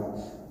argue about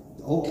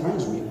all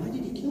kinds of reasons. Why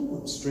did he kill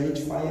them? Strange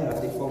fire?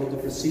 Have they followed the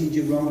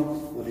procedure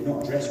wrong? Were they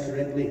not dressed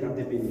correctly? Have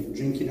they been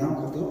drinking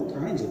alcohol? There are all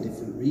kinds of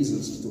different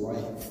reasons as to why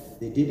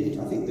they did it.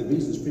 I think the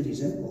reason's pretty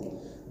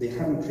simple. They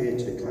hadn't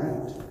created a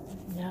cloud.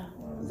 Yeah.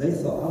 They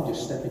thought, I'll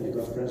just step into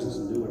God's presence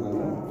and do what I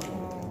want.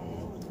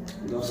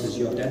 And God says,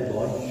 you're dead,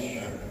 boy.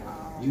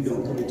 You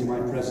don't come into my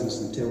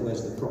presence until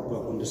there's the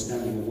proper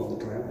understanding of what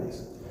the cloud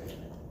is.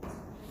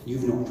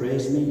 You've not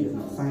praised me, you've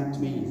not thanked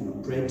me, you've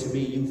not prayed to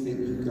me, you think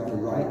you've got a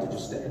right to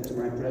just step into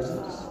my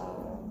presence.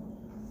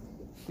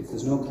 If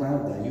there's no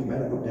cloud there, you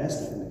better not dare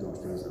step into God's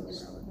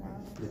presence.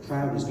 The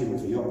cloud is given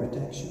for your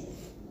protection.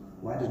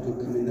 Why does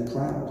God come in the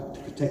cloud?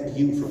 To protect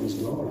you from his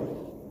glory.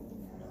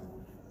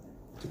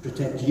 To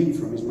protect you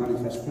from his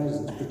manifest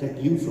presence. To protect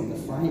you from the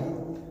fire.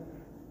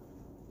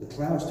 The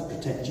cloud's to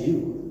protect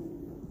you.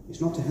 It's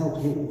not to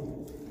help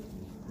him.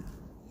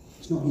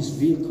 It's not his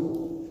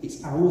vehicle.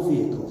 It's our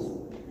vehicle.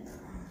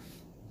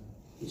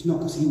 It's not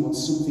because he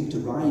wants something to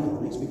ride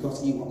on, it's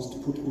because he wants to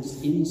put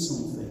us in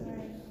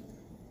something.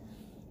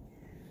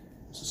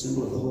 It's a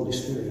symbol of the Holy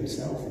Spirit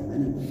himself in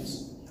many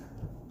ways.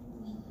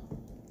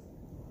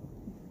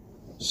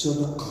 So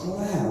the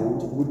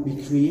cloud would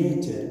be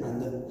created,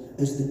 and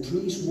as the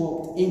priest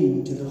walked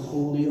into the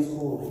Holy of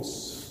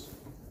Holies,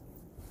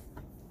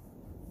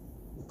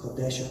 the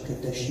Kodesh of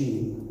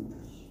Kodeshim,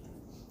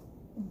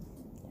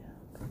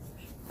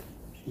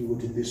 he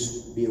would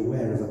just be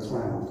aware of a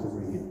cloud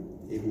covering it.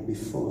 It would be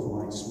full of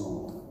white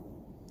smoke.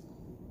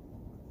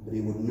 But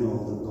he would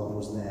know that God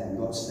was there. And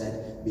God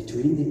said,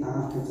 between the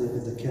ark of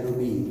the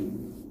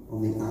cherubim,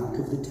 on the ark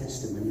of the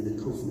testimony,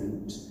 the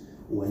covenant,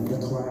 when the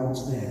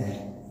cloud's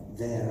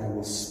there I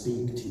will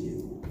speak to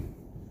you.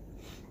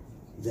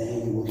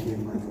 There you will hear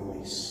my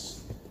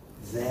voice.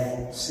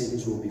 There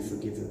sins will be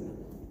forgiven.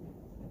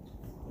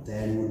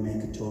 There you will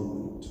make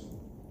atonement.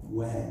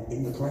 Where?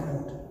 In the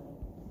cloud.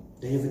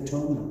 Day of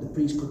atonement. The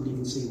priest couldn't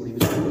even see what he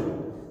was doing.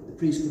 The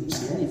priest couldn't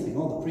see anything.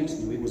 All the priest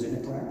knew he was in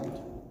a cloud.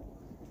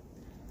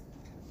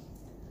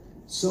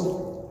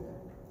 So,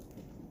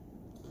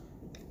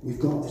 we've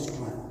got this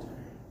cloud.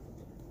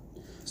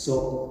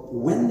 So,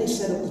 when they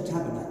set up the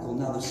tabernacle,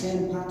 now the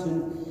same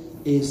pattern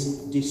is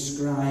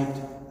described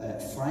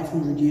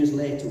 500 years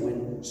later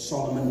when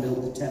Solomon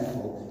built the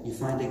temple. You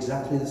find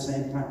exactly the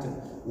same pattern.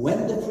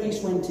 When the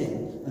priest went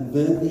in and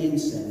burnt the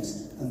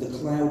incense and the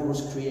cloud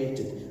was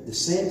created, the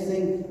same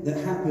thing that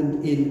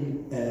happened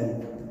in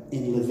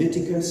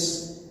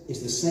Leviticus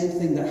is the same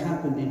thing that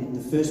happened in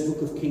the first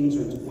book of Kings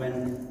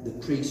when the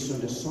priests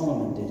under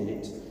Solomon did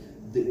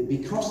it.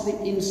 Because the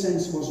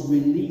incense was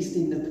released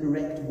in the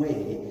correct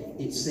way,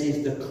 it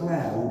says the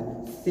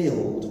cloud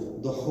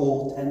filled the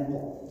whole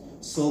temple,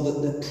 so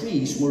that the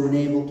priests were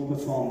unable to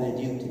perform their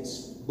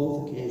duties,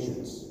 both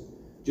occasions.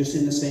 Just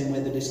in the same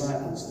way the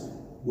disciples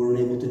were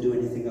unable to do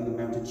anything on the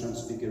Mount of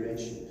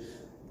Transfiguration.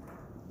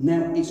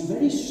 Now, it's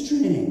very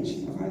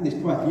strange, I find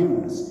this quite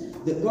humorous,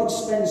 that God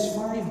spends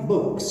 5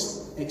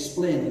 books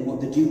explaining what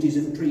the duties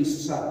of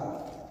priests are.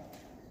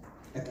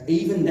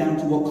 Even down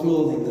to what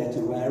clothing they're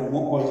to wear and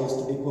what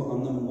oils to be put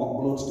on them and what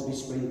bloods to be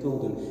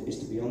sprinkled and is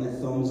to be on their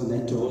thumbs and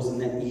their toes and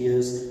their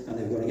ears, and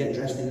they've got to get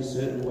dressed in a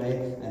certain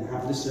way and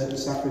have the certain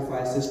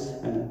sacrifices,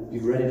 and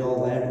you've read it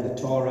all there in the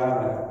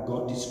Torah.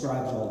 God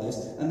describes all this,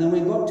 and then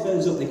when God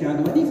turns up they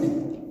can't do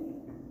anything.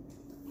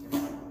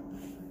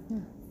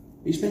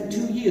 He spent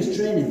 2 years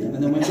training them,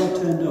 and then when God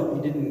turned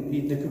up they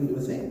couldn't do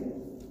a thing.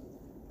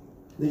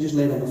 They just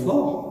laid on the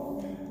floor.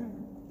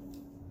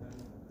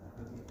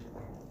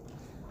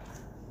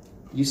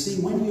 You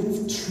see, when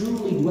you're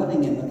truly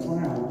dwelling in the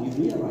cloud, you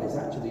realise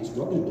actually it's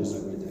God who does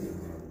everything.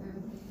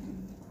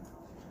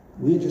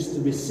 We're just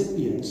the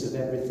recipients of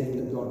everything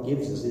that God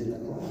gives us in the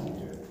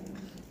cloud.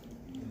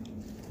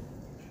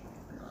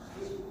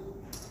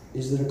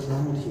 Is there a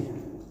cloud here?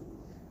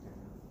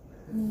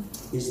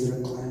 Is there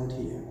a cloud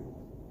here?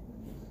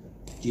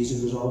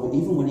 Jesus was always,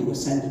 even when he was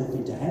ascended up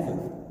into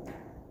heaven,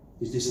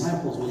 his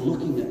disciples were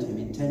looking at him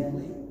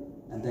intently,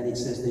 and then it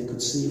says they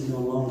could see him no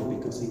longer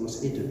because he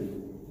was hidden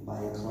by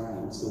a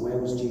cloud. So where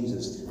was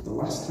Jesus? The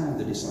last time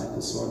the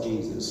disciples saw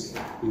Jesus,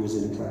 he was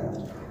in a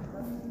cloud.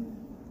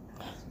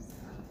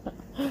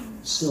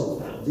 So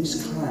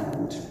this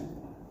cloud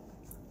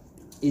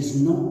is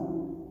not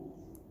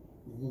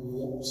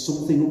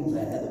something up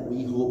there that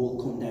we hope will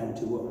come down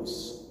to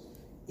us.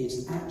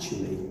 It's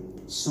actually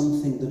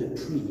something that a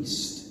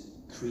priest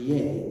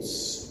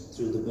creates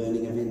through the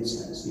burning of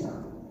incense.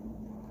 Yeah.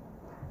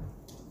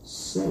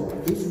 So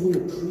if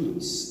we're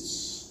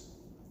priests,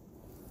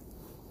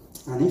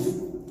 and if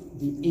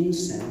the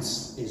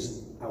incense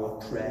is our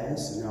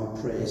prayers and our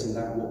praise and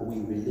that what we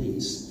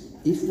release,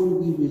 if when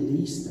we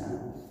release that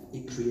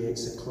it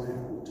creates a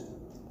cloud,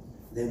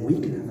 then we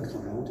can have a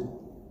cloud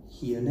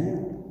here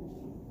now.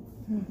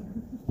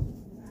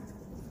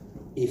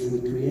 If we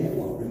create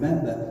one.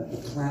 Remember,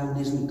 the cloud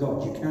isn't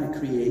God. You can't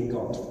create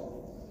God.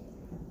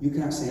 You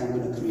can't say, I'm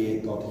going to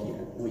create God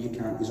here. No, you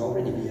can't. He's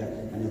already here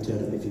and he'll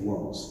turn up if he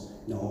wants.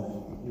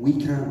 No, we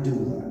can't do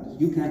that.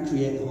 You can't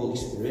create the Holy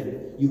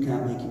Spirit. You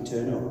can't make him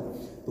turn up.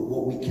 But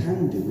what we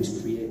can do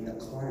is create a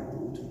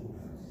cloud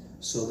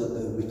so that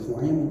the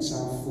requirements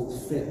are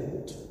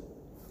fulfilled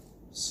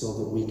so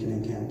that we can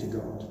encounter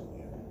God.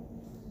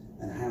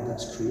 And how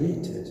that's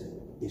created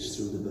is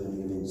through the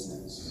burning of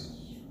incense.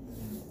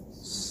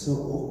 So,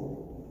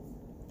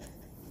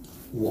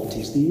 what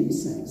is the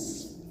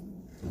incense?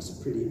 That's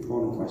a pretty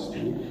important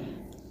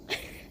question.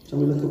 Shall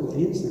we look at what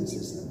the incense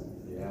is then?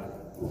 Yeah.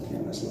 Okay,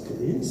 let's look at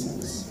the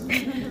incense.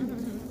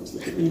 Let's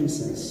look at the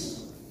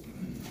incense.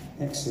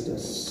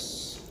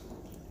 Exodus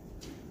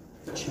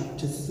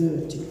chapter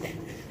 30.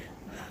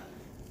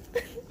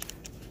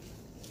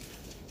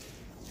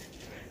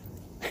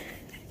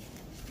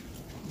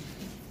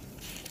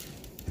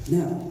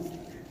 Now,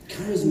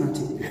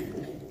 charismatic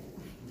people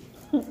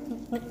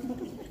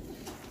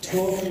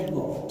talk a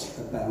lot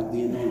about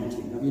the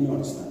anointing. Have you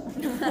noticed that?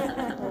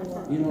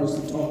 You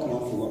noticed they talk an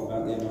awful lot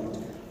about the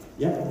anointing.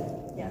 Yeah?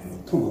 Yes.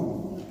 Come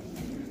on.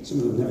 Some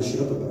of them never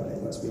shut up about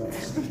it, let's be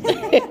honest.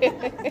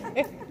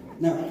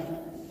 Now,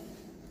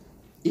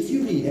 if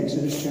you read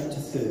Exodus chapter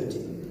 30,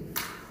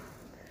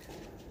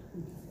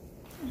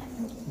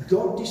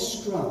 God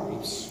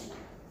describes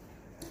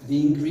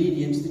the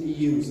ingredients that he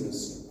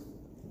uses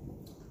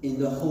in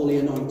the holy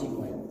anointing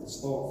oil. There's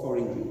four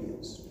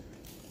ingredients.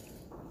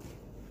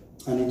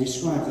 And he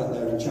describes that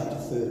there in chapter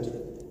 30.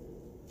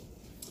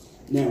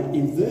 Now,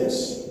 in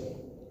verse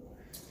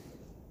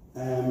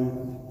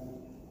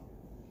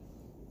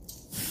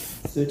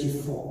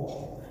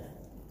 34,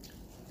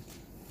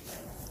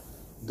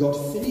 God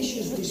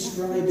finishes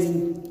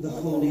describing the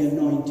holy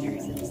anointing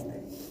oil.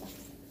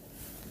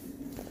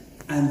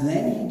 And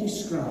then he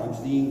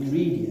describes the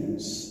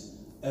ingredients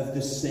of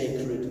the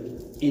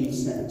sacred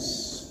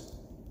incense.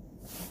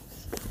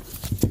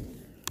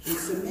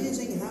 It's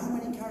amazing how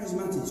many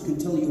charismatics can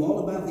tell you all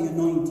about the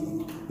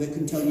anointing, but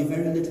can tell you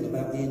very little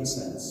about the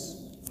incense.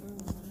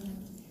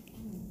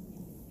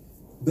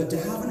 But to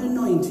have an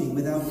anointing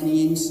without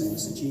any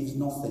incense achieves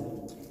nothing.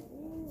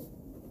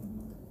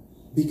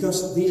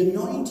 Because the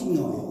anointing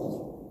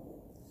oil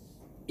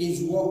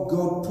is what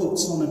God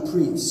puts on a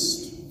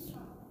priest.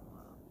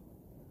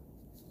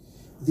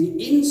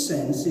 The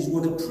incense is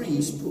what a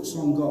priest puts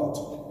on God.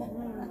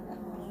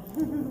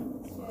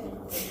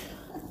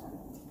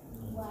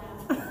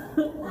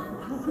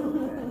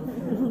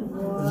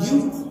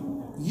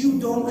 You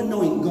don't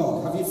anoint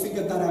God. Have you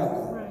figured that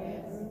out?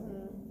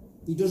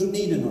 He doesn't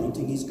need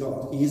anointing. He's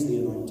God. He is the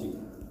anointing.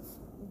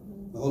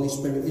 The Holy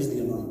Spirit is the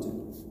anointing.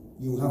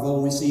 You have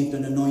all received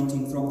an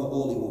anointing from the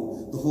Holy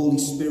One. The Holy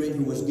Spirit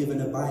who was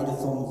given abideth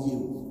on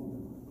you.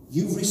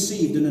 You've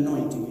received an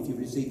anointing if you've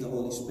received the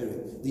Holy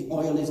Spirit. The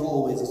oil is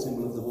always a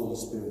symbol of the Holy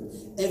Spirit.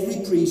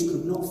 Every priest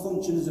could not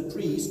function as a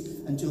priest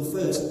until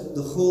first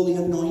the holy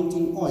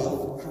anointing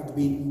oil had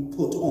been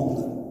put on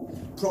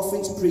them.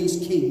 Prophets,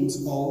 priests,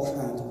 kings all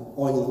had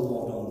oil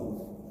poured on them.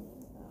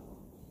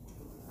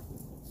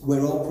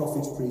 We're all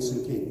prophets, priests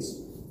and kings.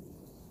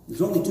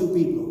 There's only two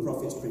people who are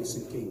prophets, priests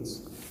and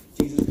kings.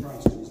 Jesus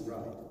Christ and his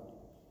bride,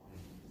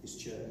 his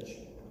church.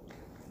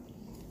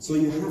 So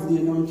you have the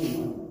anointing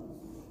oil.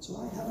 So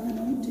I have an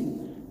anointing.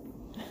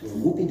 Well,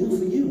 whoopie-doo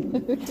for you.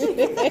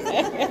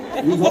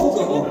 We've all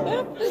got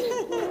one.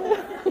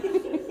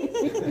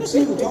 You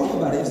see, we'll talk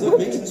about it, so it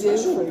makes it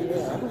special.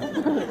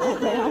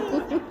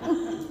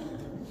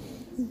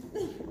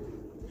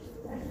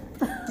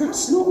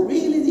 That's not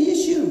really the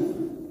issue.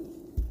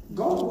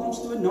 God wants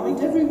to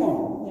anoint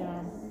everyone.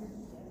 Yeah.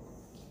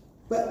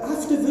 But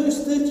after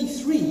verse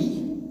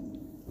 33,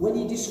 When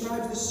he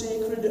describes the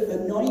sacred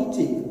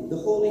anointing, the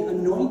holy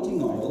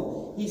anointing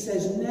oil, he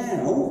says,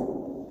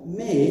 now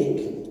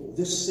make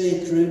the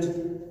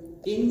sacred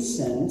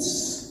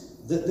incense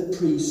that the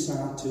priests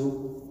are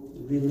to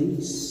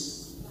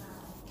release.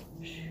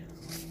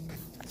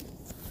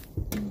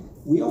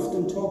 We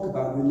often talk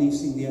about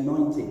releasing the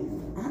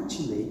anointing.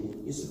 Actually,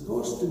 you're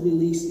supposed to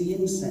release the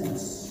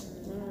incense.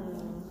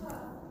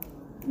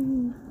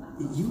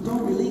 You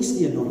don't release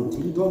the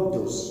anointing, God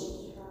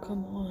does.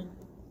 Come on.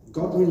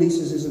 God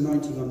releases his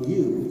anointing on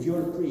you. If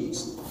you're a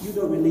priest, you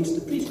don't release.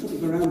 The priest couldn't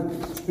go around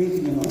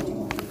sprinkling anointing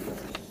on you.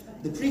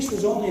 The priest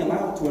was only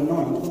allowed to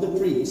anoint other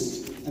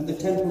priests and the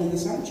temple and the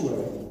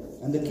sanctuary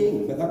and the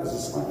king, but that was a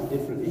slightly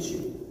different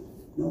issue.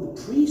 No,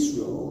 the priest's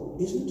role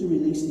isn't to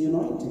release the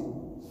anointing.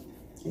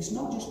 It's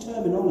not just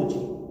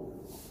terminology.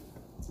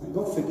 And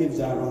God forgives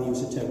our wrong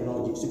use of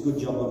terminology. It's a good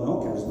job on no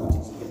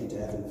charismatics getting to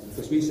heaven,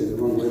 because we say the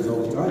wrong words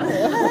all the time.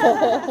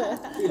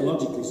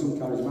 Theologically, some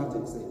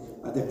charismatics,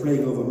 they're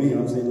praying over me,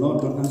 and I'm saying,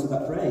 Lord, don't answer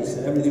that prayer. You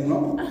said everything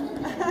wrong.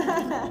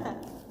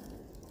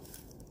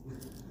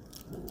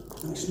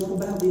 No, it's not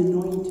about the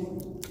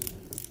anointing.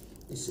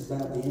 It's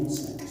about the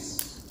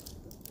incense.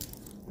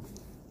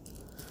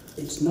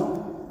 It's not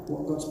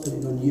what God's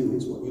putting on you,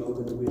 it's what you're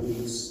going to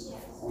release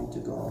onto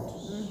God.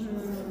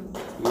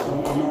 You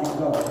don't anoint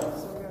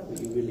God, but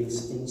you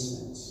release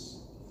incense.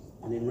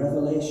 And in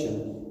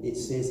Revelation, it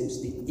says it's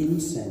the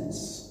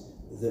incense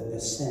that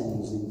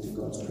ascends into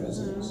God's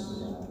presence.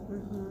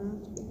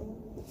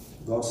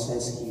 God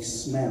says he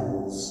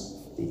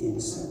smells the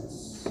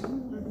incense.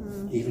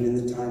 Even in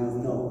the time of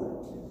Noah,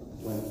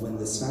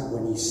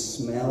 when he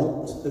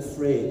smelt the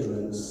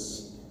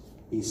fragrance,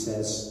 he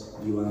says,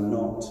 you are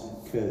not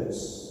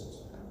cursed.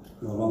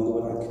 No longer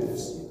will I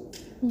curse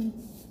you.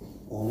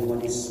 Only when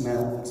he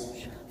smelt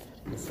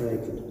the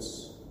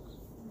fragrance,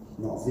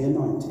 not the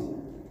anointing.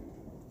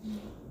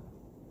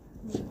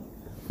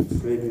 The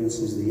fragrance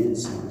is the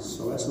incense.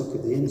 So let's look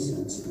at the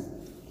incense then.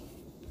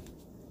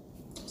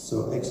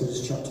 So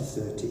Exodus chapter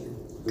 30,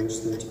 verse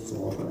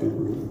 34. I do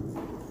believe.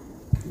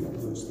 Yeah,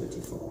 verse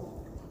 34.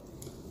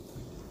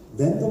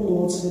 Then the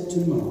Lord said to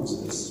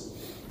Moses,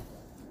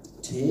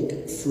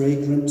 take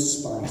fragrant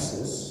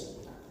spices,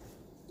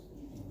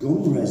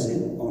 gum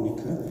resin,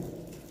 onycha,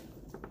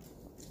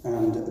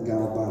 and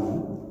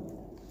galbanum,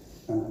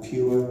 and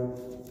pure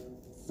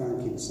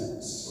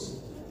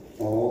frankincense,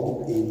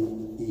 all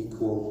in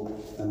equal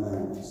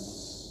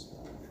amounts.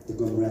 The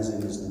gum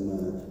resin is the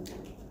myrrh.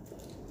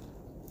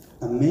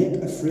 And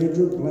make a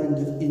fragrant blend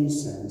of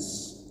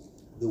incense,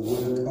 the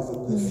work of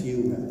a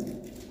perfumer.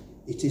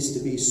 It is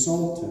to be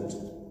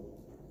salted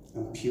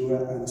and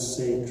pure and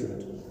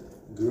sacred.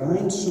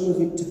 Grind some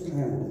of it to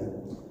powder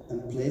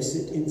and place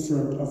it in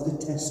front of the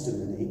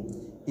testimony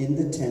in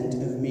the tent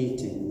of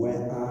meeting,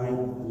 where I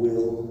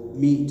will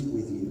meet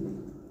with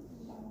you.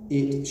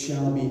 It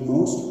shall be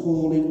most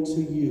holy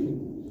to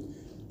you.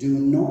 Do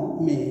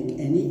not make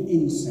any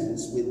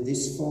incense with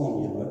this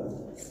formula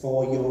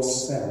for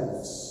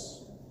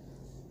yourselves.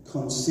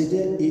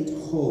 Consider it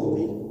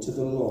holy to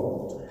the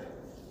Lord.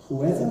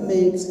 Whoever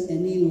makes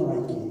any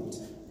like it,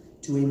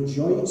 to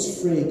enjoy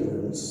its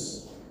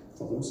fragrance,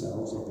 for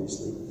themselves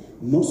obviously,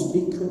 must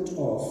be cut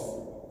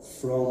off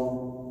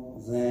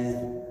from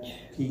their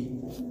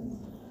people.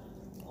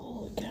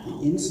 The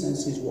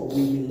incense is what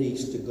we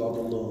release to God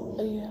alone.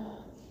 Yeah.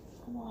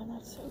 Come on,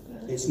 that's so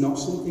good. It's not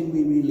something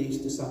we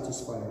release to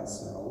satisfy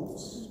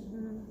ourselves.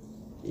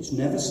 It's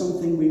never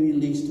something we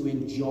release to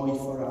enjoy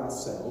for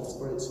ourselves,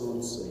 for its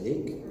own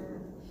sake.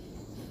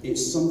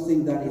 It's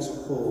something that is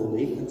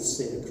holy and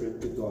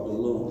sacred to God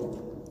alone.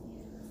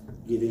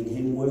 Giving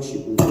him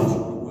worship, we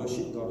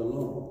worship God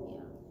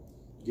alone.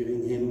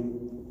 Giving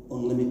him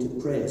unlimited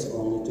praise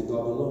only to God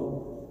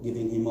alone.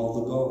 Giving him all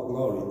the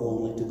glory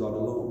only to God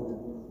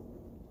alone.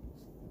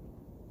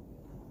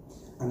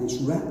 And it's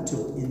wrapped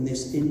up in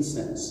this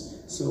incense.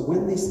 So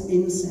when this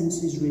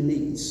incense is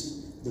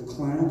released, the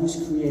cloud is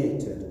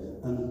created,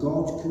 and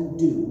God can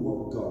do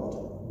what God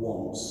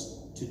wants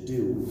to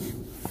do.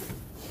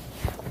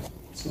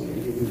 So let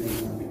me give you an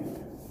example.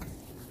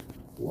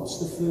 What's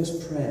the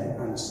first prayer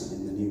answered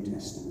in the New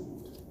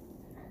Testament?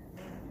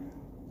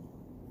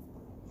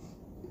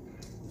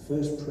 The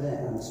first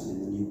prayer answered in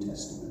the New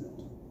Testament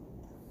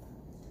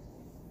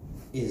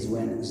is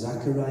when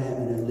Zachariah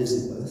and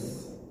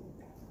Elizabeth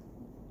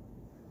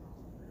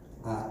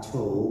are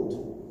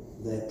told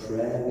their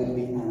prayer would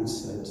be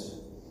answered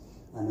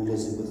and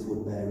Elizabeth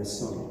would bear a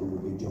son who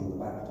would be John the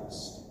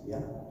Baptist.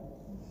 Yeah?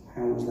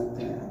 How was that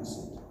prayer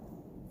answered?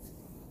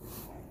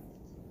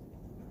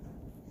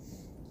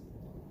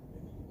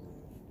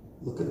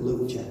 Look at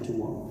Luke chapter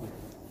 1.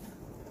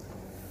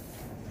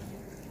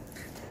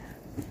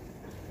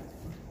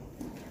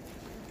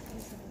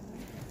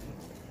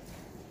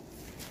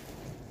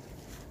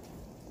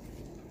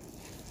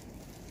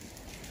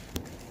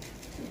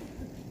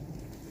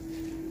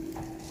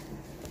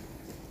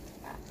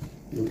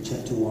 Luke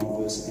chapter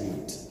 1 verse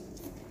 8.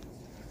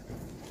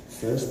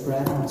 First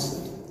prayer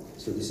answered.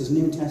 So this is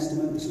New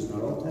Testament, this is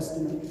not Old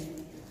Testament.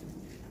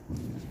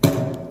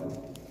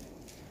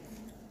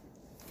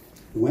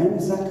 When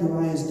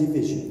Zachariah's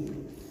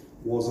division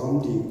was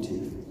on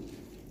duty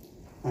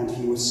and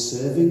he was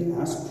serving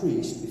as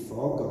priest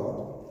before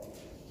God,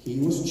 he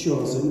was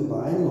chosen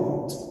by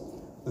lot,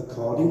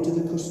 according to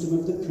the custom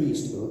of the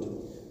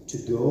priesthood, to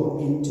go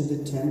into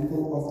the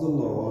temple of the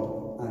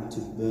Lord and to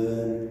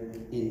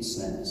burn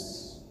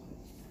incense.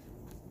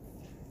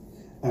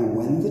 And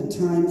when the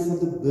time for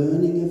the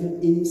burning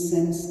of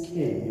incense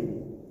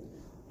came,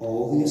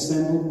 all the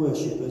assembled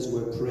worshippers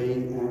were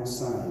praying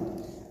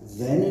outside.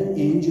 Then an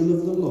angel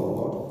of the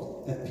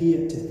Lord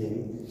appeared to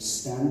him,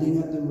 standing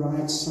at the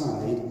right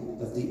side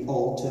of the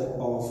altar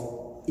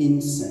of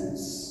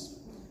incense.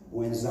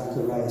 When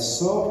Zacharias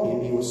saw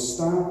him, he was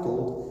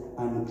startled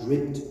and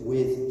gripped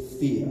with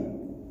fear.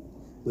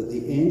 But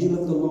the angel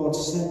of the Lord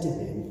said to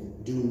him,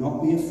 "Do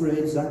not be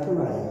afraid,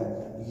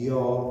 Zachariah,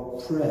 your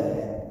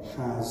prayer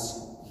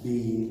has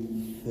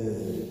been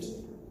heard."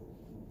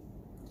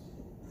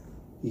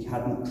 He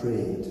hadn't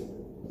prayed,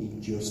 he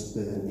just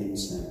burned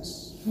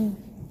incense.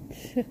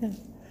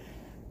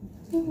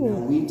 Now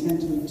we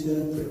tend to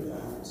interpret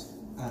that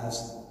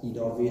as he'd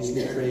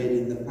obviously prayed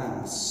in the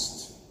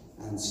past,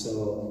 and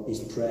so his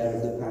prayer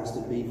of the past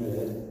had been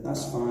heard.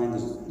 That's fine,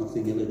 there's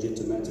nothing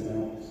illegitimate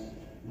about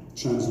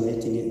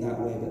translating it that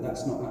way, but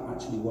that's not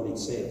actually what it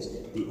says.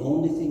 The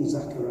only thing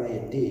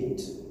Zechariah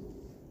did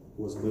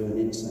was burn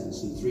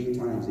incense, and 3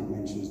 times it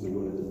mentions the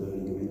word the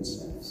burning of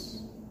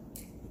incense.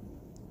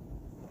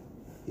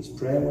 His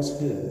prayer was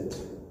heard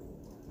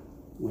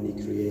when he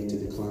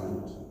created a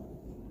cloud.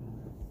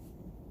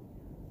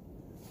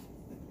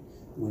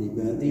 When he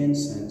burnt the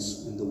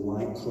incense and the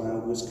white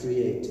cloud was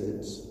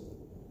created,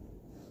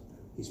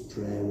 his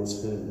prayer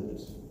was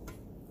heard.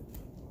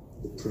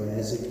 The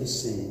prayers of the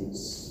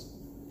saints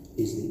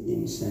is the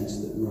incense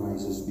that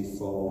rises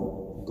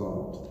before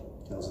God.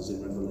 It tells us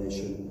in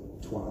Revelation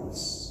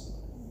twice.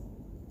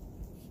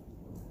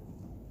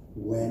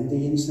 When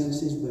the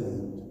incense is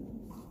burned,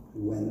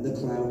 when the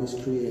cloud is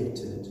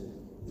created,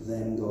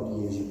 then God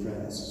hears your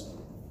prayers.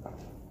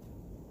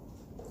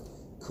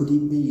 Could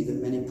it be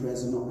that many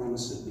prayers are not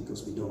answered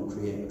because we don't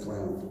create a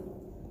cloud?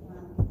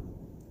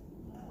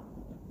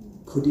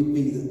 Could it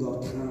be that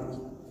God can't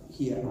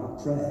hear our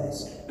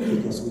prayers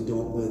because we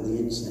don't burn the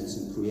incense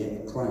and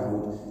create a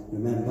cloud?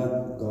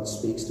 Remember, God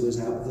speaks to us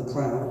out of the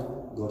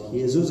cloud. God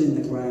hears us in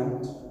the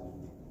cloud.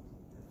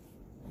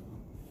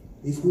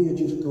 If we are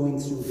just going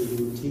through the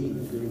routine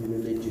of doing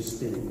religious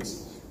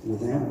things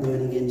without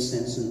burning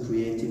incense and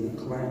creating a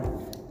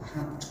cloud,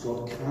 perhaps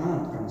God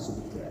can't answer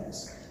the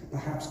prayers.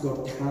 Perhaps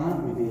God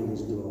can't reveal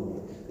his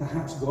glory.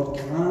 Perhaps God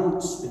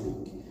can't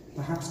speak.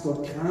 Perhaps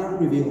God can't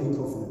reveal the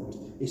covenant,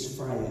 his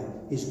fire,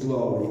 his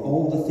glory,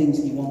 all the things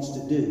he wants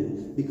to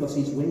do, because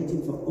he's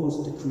waiting for us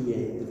to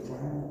create the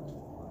cloud.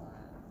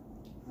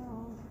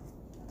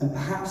 And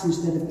perhaps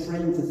instead of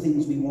praying for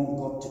things we want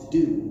God to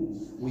do,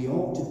 we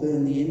ought to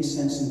burn the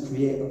incense and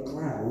create a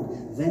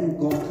cloud. Then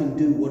God can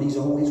do what he's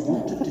always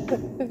wanted to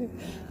do.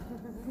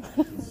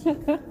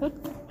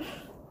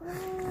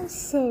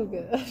 So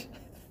good.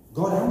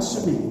 God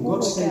answer me. And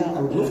God's saying,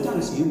 I would love to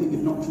answer you, but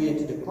you've not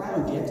created a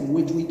cloud yet in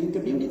which we can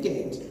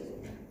communicate.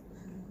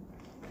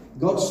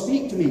 God,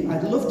 speak to me.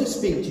 I'd love to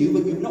speak to you,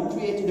 but you've not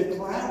created a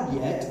cloud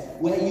yet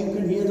where you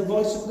can hear the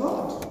voice of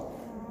God.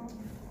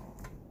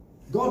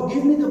 God,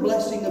 give me the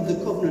blessing of the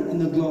covenant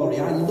and the glory.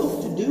 I'd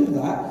love to do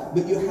that,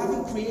 but you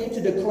haven't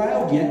created a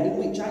cloud yet in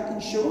which I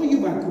can show you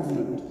my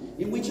covenant,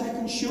 in which I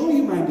can show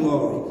you my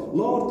glory.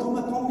 Lord, come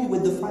upon me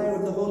with the fire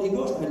of the Holy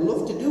Ghost. I'd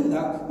love to do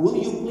that. Will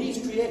you please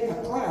create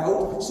a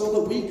cloud so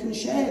that we can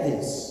share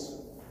this?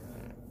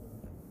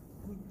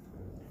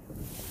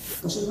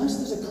 Because unless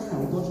there's a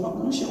cloud, God's not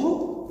going to show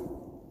up.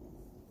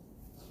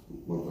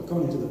 Well,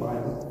 according to the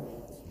Bible.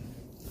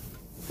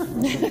 Or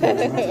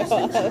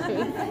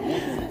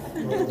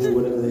do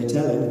whatever they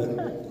tell him, but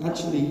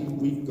actually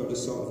we've got to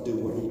sort of do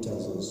what he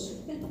tells us.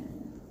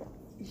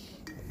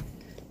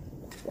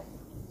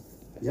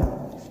 Yeah?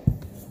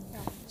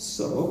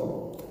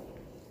 So,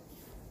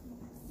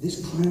 this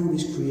cloud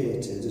is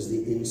created as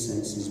the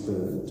incense is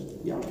burned.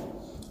 Yeah?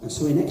 And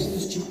so in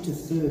Exodus chapter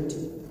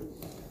 30,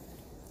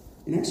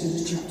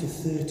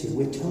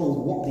 we're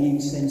told what the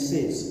incense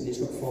is, and it's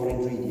got 4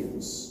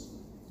 ingredients.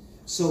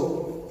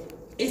 So,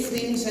 if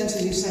the incense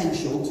is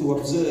essential to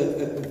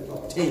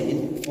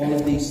obtain all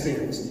of these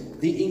things,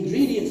 the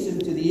ingredients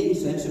into the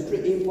incense are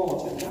pretty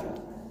important. Yeah?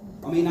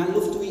 I mean, I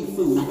love to eat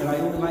food, but I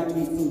only like to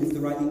eat food if the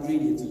right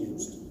ingredients are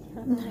used.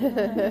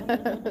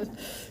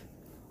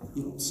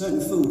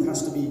 Certain food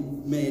has to be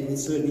made with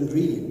certain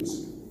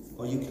ingredients,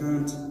 or you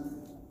can't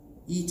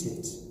eat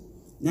it.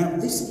 Now,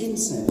 this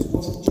incense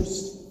wasn't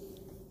just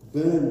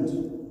burned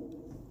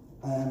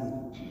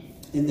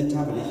in the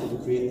tabernacle to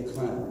create the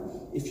cloud.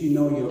 If you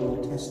know your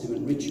Old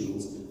Testament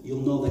rituals,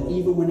 you'll know that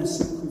even when a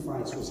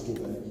sacrifice was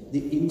given,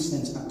 the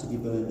incense had to be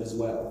burned as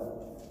well.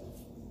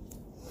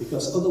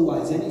 Because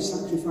otherwise, any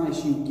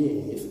sacrifice you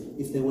gave,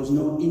 if there was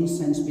no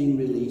incense being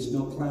released,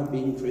 no cloud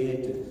being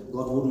created,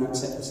 God wouldn't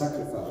accept the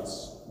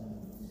sacrifice.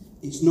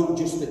 It's not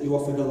just that you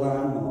offered a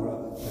lamb or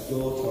a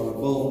goat or a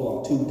bull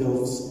or 2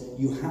 doves.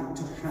 You had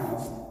to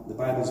have, the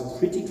Bible's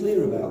pretty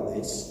clear about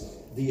this,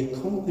 the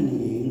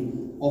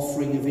accompanying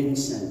offering of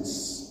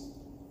incense,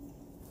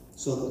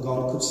 so that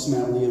God could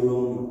smell the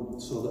aroma,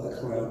 so that a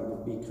cloud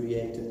would be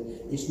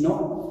created. It's not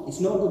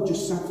good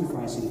just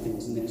sacrificing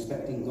things and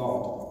expecting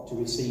God to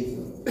receive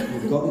them.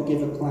 You've got to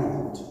give a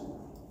cloud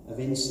of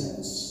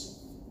incense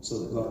so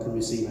that God can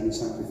receive any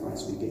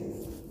sacrifice we give.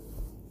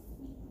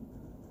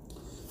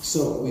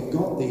 So we've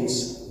got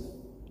these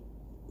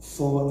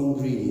 4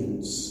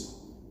 ingredients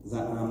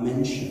that are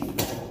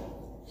mentioned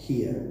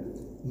here: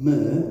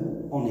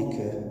 myrrh,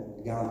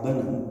 onycha,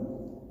 galbanum,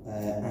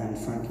 and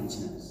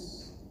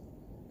frankincense.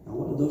 Now,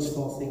 what do those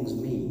 4 things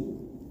mean?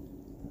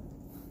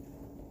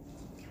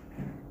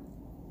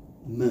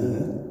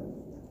 Myrrh,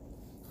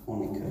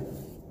 onycha,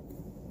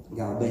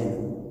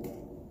 galbanum,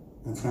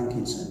 and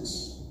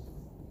frankincense.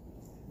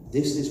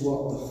 This is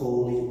what the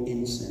holy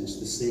incense,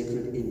 the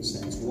sacred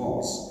incense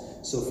was.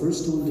 So for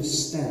us to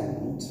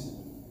understand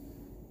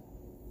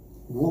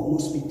what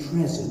must be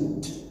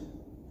present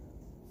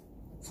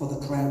for the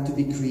cloud to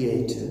be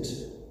created,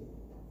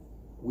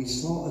 we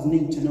sort of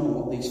need to know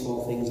what these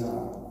 4 things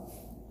are.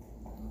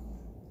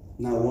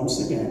 Now, once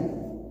again,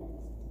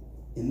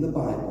 in the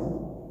Bible,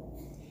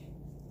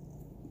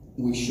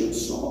 we should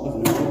sort of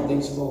know what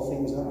these 4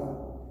 things are.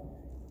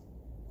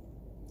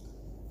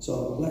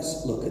 So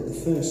let's look at the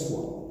first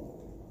one.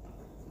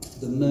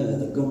 The myrrh,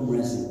 the gum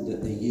resin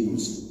that they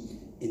used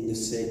in the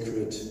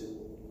sacred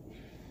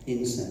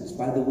incense.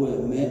 By the way,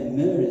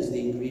 myrrh is the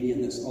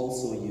ingredient that's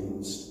also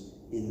used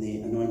in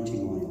the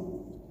anointing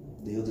oil.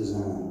 The others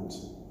aren't.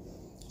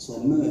 So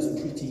myrrh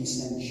is pretty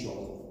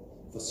essential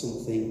for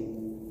something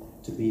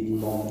to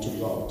belong to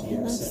God, to be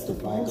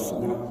accepted by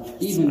God. Now,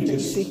 even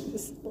just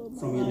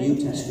from your New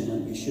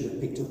Testament, you should have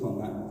picked up on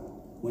that.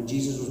 When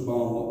Jesus was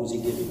born, what was he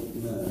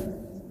given? Myrrh.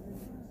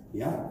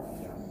 Yeah?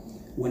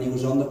 When he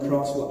was on the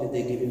cross, what did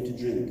they give him to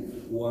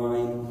drink?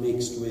 Wine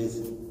mixed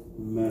with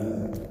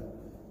myrrh.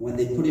 When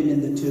they put him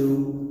in the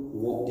tomb,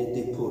 what did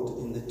they put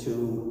in the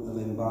tomb of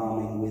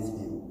embalming with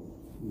him?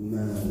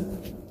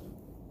 Myrrh.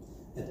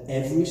 At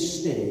every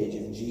stage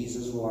of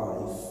Jesus'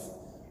 life,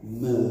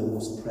 myrrh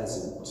was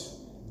present.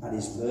 At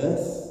his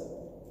birth,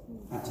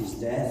 at his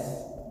death,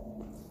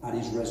 at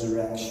his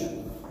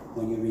resurrection.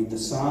 When you read the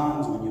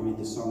Psalms, when you read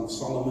the Song of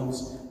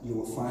Solomon's, you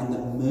will find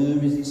that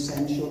myrrh is an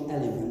essential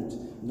element,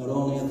 not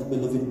only of the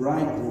beloved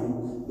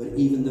bridegroom, but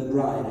even the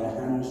bride.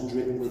 Her hands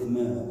drip with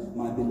myrrh.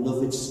 My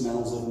beloved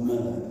smells of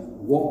myrrh.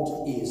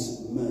 What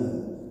is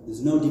myrrh?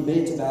 There's no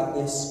debate about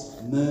this.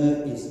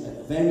 Myrrh is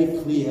a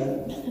very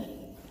clear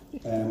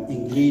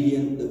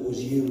ingredient that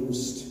was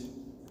used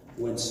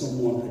when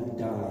someone had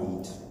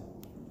died.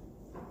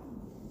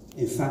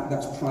 In fact,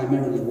 that's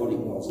primarily what it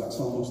was. That's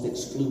almost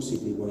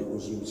exclusively what it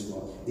was used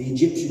for. The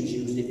Egyptians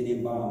used it in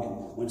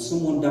embalming. When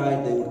someone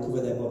died, they would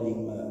cover their body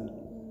in myrrh.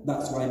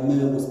 That's why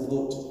myrrh was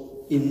put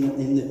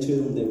in the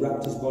tomb. They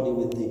wrapped his body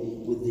with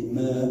the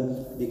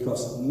myrrh,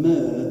 because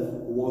myrrh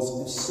was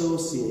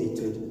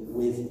associated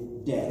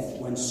with death.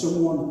 When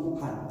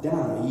someone had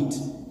died,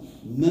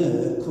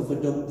 myrrh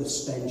covered up the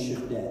stench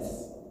of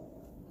death.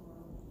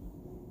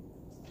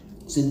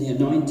 It's in the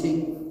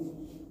anointing.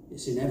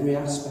 It's in every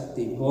aspect,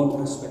 the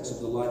important aspects of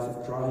the life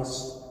of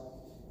Christ.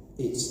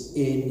 It's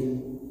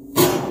in...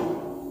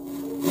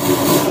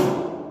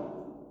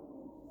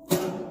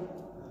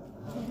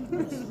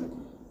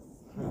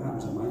 That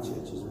happens in my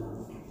church as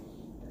well.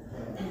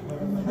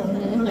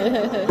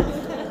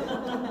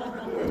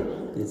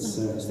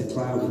 It's the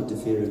cloud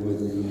interfering with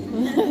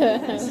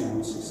the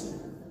sound system.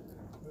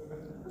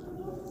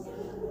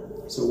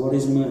 So what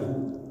is myrrh?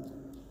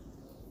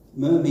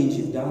 Myrrh means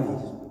you've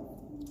died.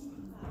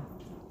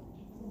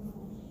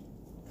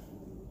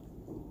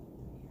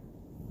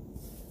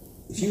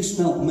 If you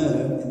smelt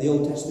myrrh in the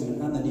Old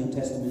Testament and the New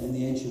Testament in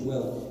the ancient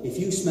world, if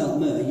you smelt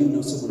myrrh, you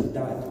know someone had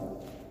died.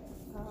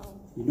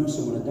 You know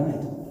someone had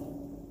died.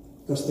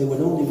 Because they would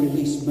only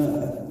release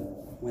myrrh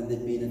when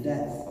there'd been a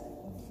death.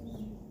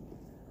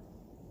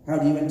 How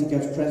do you enter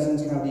God's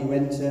presence? How do you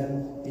enter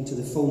into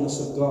the fullness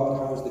of God?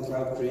 How is the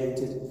cloud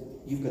created?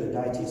 You've got to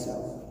die to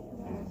yourself.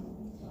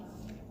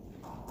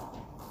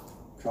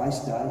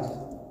 Christ died.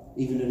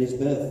 Even at his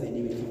birth, they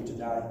knew he came to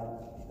die.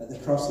 At the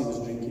cross, he was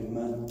drinking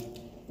myrrh.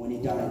 When he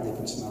died, they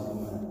could smell the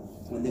myrrh.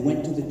 When they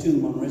went to the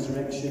tomb on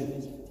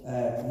resurrection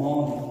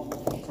morning,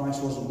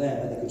 Christ wasn't there,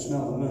 but they could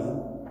smell the myrrh.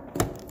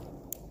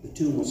 The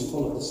tomb was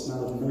full of the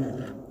smell of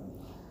myrrh.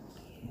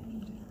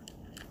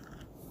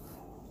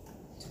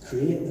 To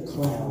create the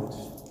cloud,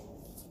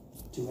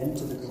 to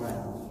enter the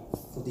cloud,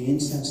 for the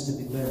incense to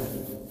be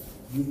burned,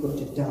 you've got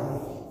to die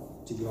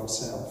to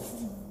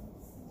yourself.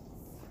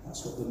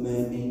 That's what the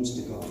myrrh means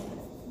to God.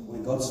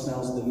 When God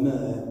smells the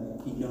myrrh,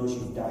 he knows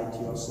you've died to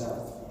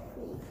yourself.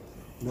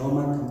 No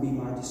man can be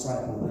my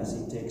disciple unless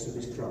he takes up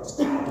his cross,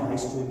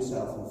 dies to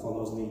himself, and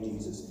follows me,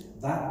 Jesus.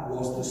 That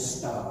was the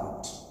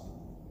start.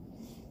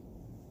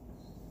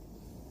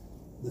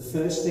 The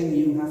first thing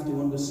you have to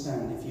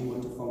understand if you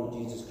want to follow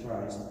Jesus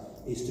Christ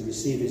is to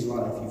receive his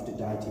life, you have to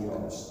die to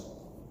yours.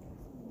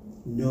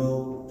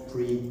 No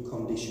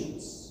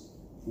preconditions.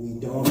 We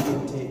don't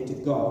dictate to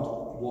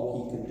God what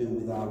he can do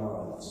with our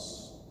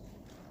lives.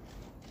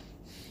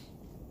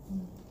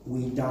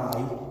 We die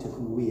to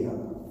who we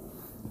are.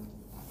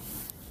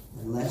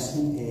 Unless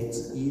he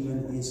hates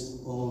even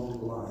his own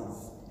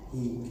life,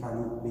 he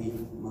cannot be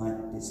my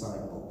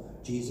disciple.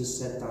 Jesus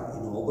said that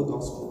in all the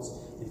Gospels.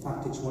 In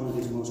fact, it's one of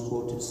his most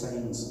quoted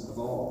sayings of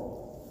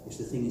all. It's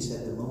the thing he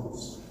said the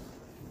most.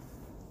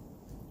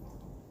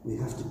 We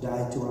have to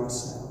die to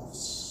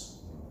ourselves.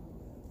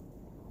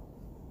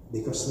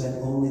 Because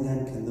then, only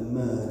then can the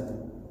myrrh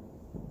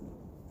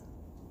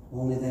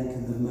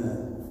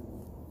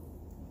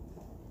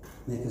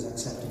make us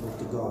acceptable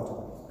to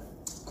God.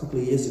 A couple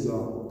of years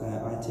ago,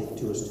 I take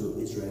tours to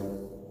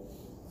Israel.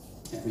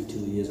 Every 2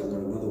 years, I've got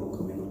another one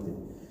coming up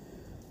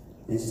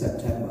in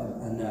September.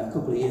 And a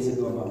couple of years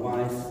ago, my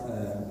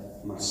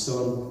wife, my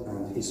son,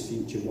 and his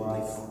future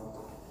wife,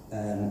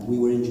 we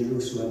were in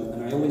Jerusalem,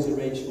 and I always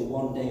arrange for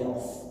one day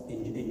off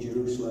in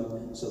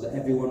Jerusalem so that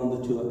everyone on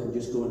the tour can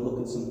just go and look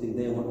at something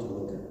they want to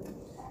look at.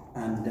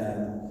 And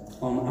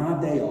on our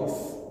day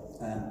off,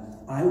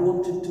 I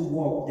wanted to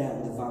walk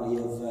down the valley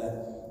of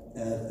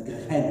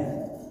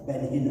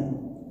Ben Hinnom,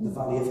 the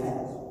valley of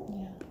hell.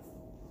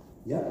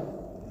 Yeah.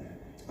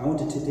 I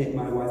wanted to take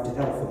my wife to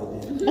hell for the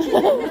day.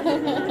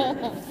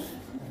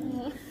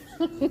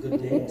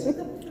 Good date.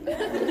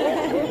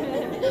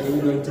 Where are we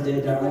going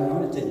today, darling? I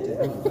want to take you to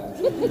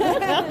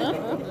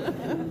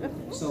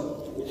hell. So,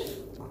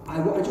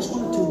 I just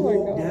wanted to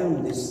walk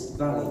down this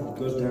valley. It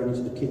goes down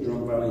into the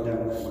Kidron Valley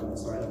down there on the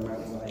side of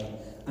Mount Zion.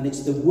 And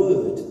it's the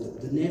word,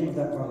 the name of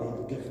that valley,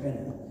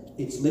 Gehenna.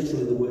 It's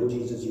literally the word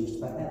Jesus used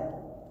for hell.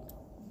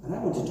 And I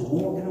wanted to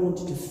walk and I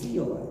wanted to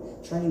feel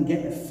like, try and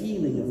get a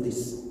feeling of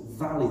this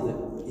valley that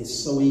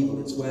is so evil.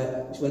 It's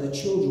where the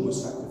children were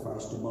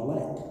sacrificed to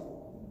Molech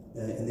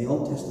in the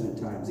Old Testament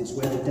times. It's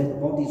where the dead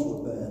bodies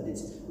were burned.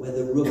 It's where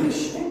the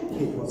rubbish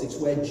pit was. It's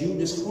where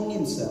Judas hung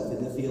himself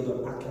in the field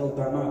of Akel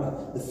Damar,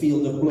 the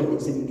field of blood.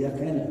 It's in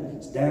Gehenna.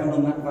 It's down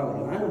on that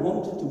valley. And I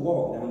wanted to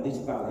walk down this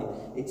valley.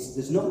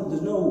 There's no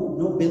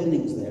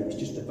buildings there. It's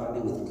just a valley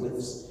with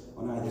cliffs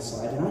on either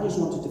side. And I just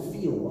wanted to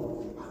feel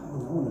I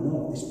want to know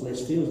what this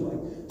place feels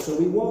like. So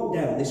we walked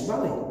down this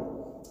valley.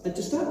 And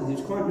to start with, it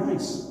was quite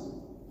nice.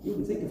 You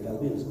wouldn't think of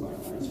Helby as quite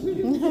nice, would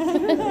you? A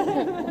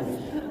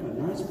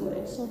nice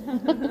place.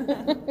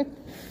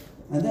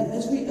 And then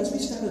as we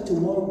started to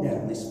walk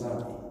down this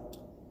valley,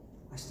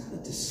 I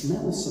started to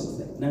smell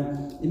something.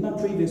 Now, in my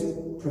previous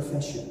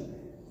profession,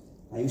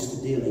 I used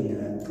to deal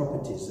in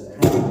properties,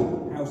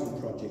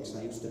 housing projects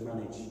I used to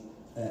manage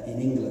in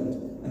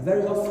England. And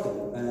very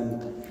often,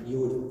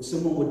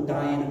 someone would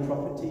die in a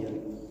property, and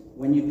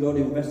when you go to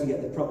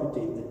investigate the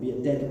property, there'd be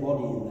a dead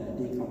body in there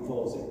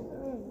decomposing.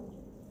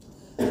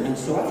 And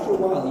so after a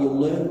while, you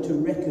learn to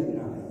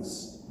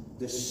recognise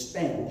the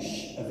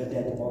stench of a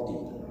dead body.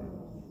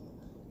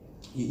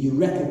 You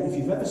reckon, if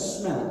you've ever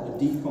smelled a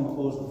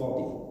decomposed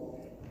body,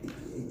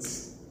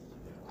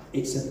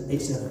 it's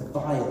a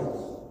vile,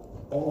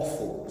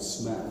 awful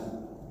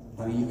smell.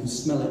 I mean, you can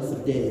smell it for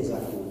days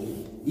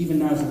afterwards. Even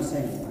now as I'm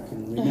saying it, I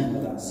can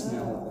remember that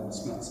smell. I've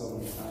smelled so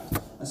many times.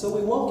 And so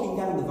we're walking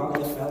down the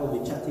valley of hell,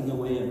 we're chatting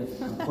away and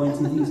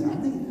pointing things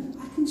out.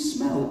 I can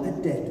smell a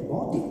dead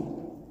body.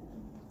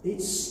 It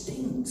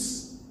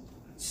stinks.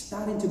 It's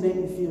starting to make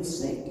me feel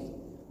sick.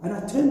 And I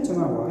turned to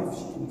my wife,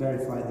 she can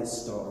verify this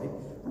story,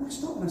 and I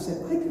stopped and I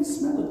said, I can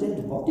smell a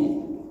dead body.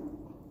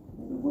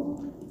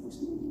 Well,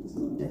 there's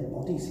no dead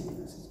bodies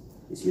here.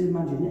 It's your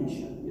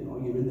imagination. You know,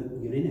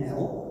 you're in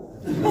hell.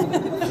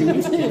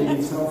 Jews killing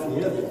himself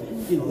here.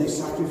 You know, they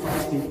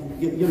sacrificed him.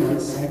 You know,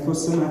 it's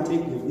psychosomatic.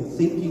 You're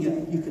thinking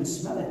it. You can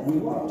smell it. And we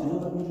walked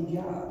another 100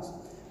 yards,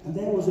 and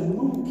there was a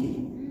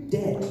monkey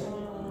dead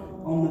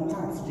on the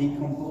path,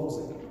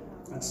 decomposing.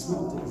 I'd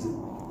smelt it as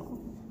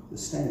the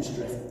stench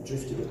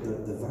drifted up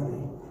the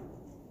valley.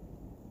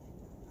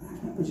 And I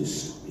remember just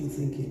stopping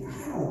thinking,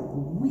 how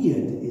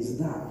weird is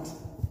that?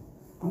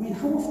 I mean,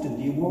 how often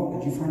do you walk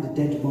and you find a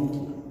dead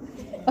monkey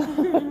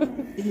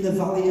in the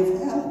valley of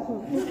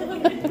hell?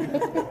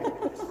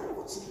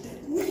 What's a dead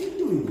monkey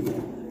doing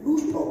here?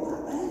 Who's put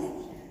that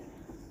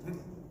there?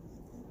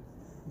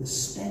 The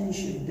stench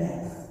of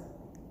death.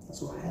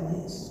 That's what hell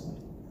is.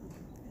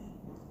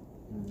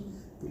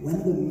 But when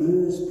the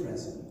myrrh's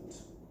present,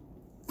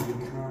 you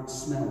can't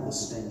smell the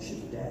stench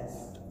of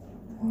death.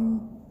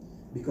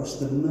 Because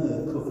the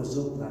myrrh covers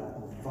up that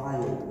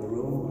vile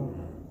aroma.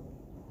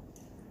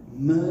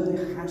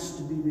 Myrrh has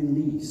to be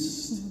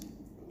released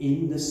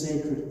in the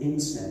sacred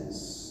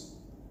incense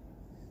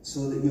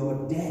so that your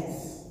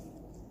death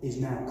is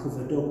now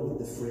covered up with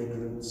the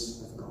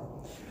fragrance of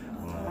God.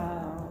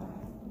 Wow.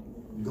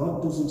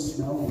 God doesn't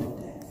smell your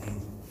death.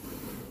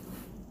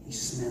 He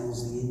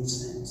smells the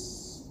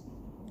incense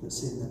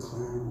that's in the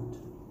cloud.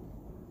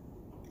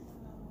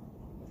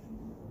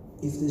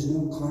 If there's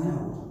no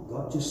cloud,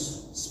 God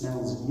just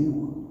smells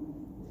you.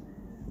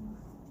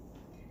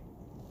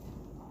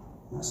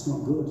 That's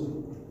not good.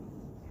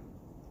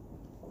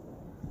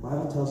 The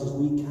Bible tells us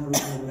we carry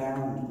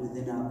around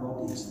within our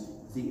bodies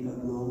the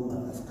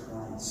aroma of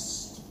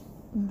Christ.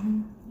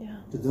 Mm-hmm. Yeah.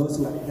 To those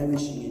who are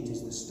perishing, it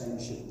is the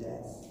stench of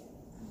death.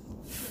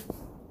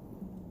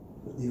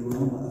 But the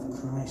aroma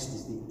of Christ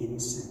is the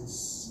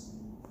incense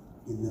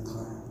in the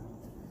cloud.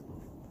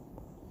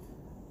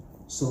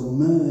 So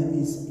myrrh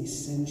is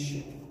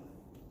essential.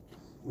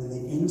 When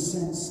the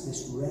incense,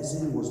 this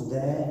resin, was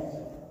there,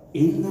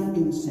 in that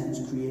incense,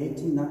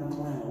 creating that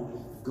cloud,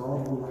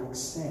 God will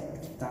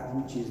accept that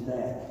which is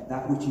there,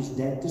 that which is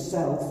dead to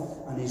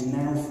self and is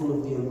now full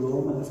of the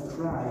aroma of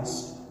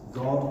Christ.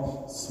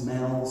 God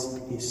smells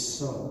his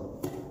son.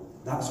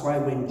 That's why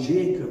when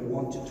Jacob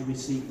wanted to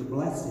receive the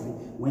blessing,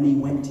 when he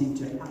went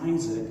into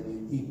Isaac,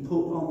 he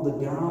put on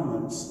the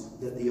garments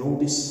that the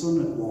oldest son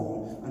had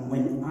worn. And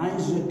when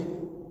Isaac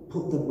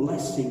put the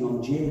blessing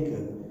on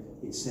Jacob,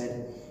 it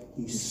said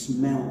he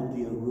smelled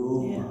the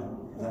aroma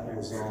that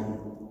was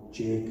on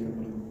Jacob.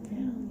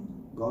 Yeah.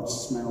 God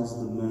smells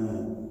the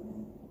myrrh,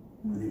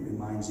 and it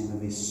reminds him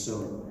of his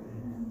son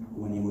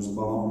when he was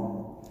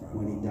born,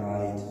 when he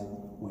died,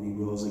 when he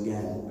rose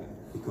again,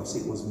 because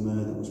it was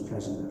myrrh that was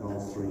present at all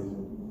three.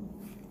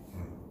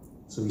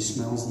 So he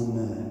smells the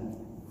myrrh.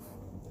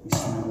 He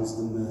smells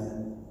the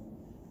myrrh.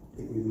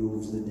 It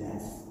removes the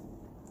death.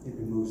 It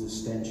removes the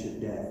stench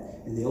of death.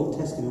 In the Old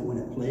Testament, when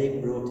a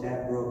plague broke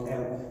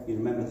out, you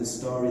remember the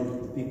story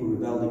that the people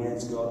rebelled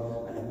against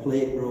God, and a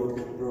plague broke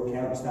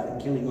out and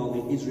started killing all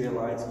the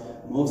Israelites.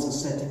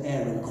 Moses said to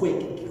Aaron,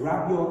 quick,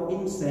 grab your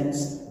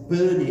incense,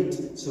 burn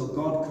it, so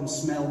God can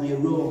smell the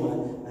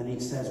aroma. And he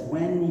says,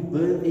 when he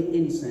burned the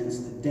incense,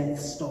 the death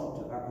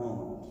stopped at that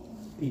moment.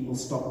 People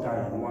stopped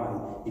dying.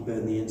 Why? He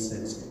burned the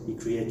incense. He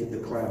created the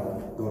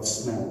cloud. God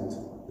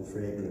smelled the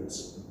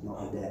fragrance,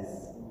 not the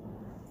death.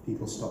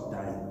 People stopped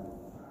dying.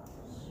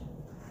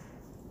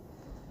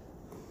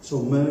 So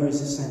myrrh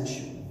is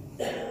essential.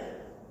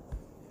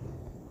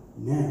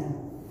 Now,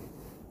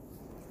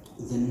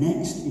 the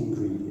next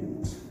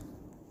ingredient,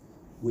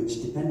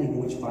 which, depending on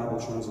which Bible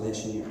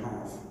translation you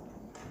have,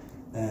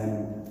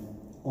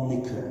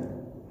 onycha.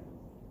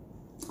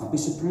 I'll be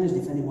surprised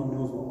if anyone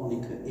knows what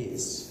onycha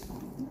is,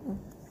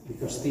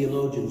 because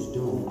theologians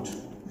don't.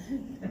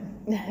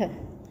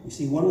 You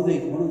see, one of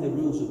the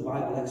rules of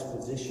Bible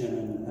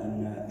exposition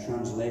and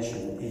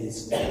translation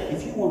is,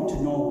 if you want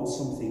to know what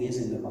something is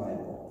in the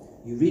Bible,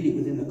 you read it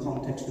within the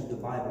context of the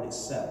Bible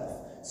itself.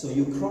 So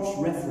you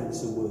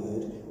cross-reference a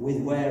word with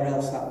where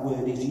else that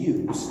word is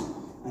used,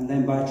 and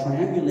then by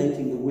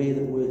triangulating the way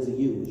that words are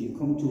used, you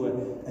come to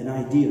an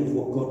idea of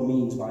what God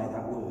means by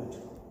that word.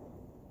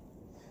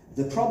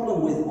 The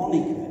problem with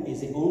onycha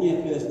is it only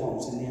occurs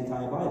once in the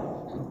entire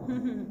Bible.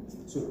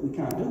 So we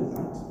can't do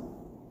that,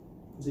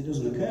 because it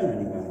doesn't occur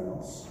anywhere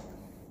else.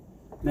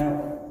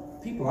 Now,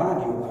 people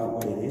argue about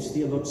what it is.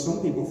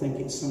 Some people think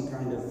it's some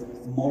kind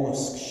of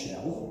mollusk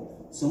shell.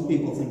 Some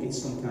people think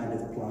it's some kind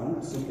of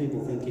plant. Some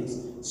people think it's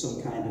some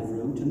kind of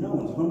root. And no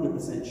one's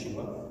 100%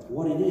 sure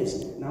what it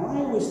is. Now, I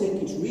always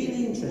think it's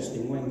really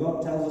interesting when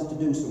God tells us to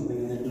do something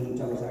and then doesn't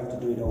tell us how to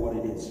do it or what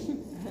it is.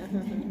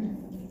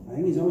 I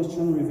think he's always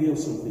trying to reveal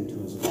something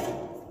to us.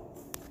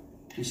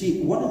 You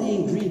see, one of the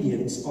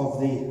ingredients of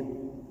the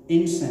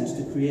incense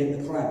to create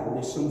the cloud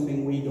is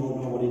something we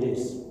don't know what it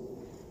is.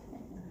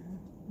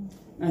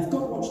 Now, if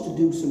God wants to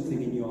do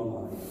something in your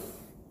life,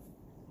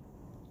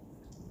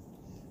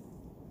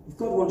 if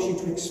God wants you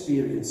to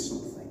experience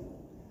something,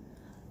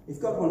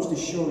 if God wants to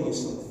show you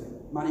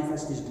something,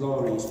 manifest his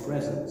glory, his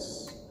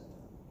presence,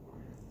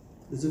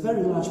 there's a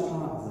very large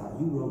part of that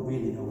you won't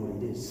really know what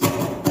it is.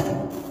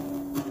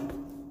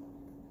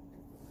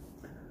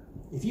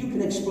 If you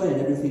can explain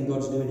everything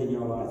God's doing in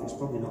your life, it's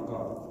probably not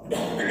God.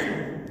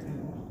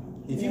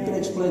 If you can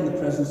explain the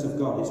presence of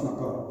God, it's not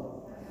God.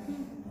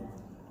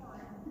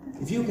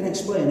 If you can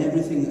explain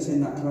everything that's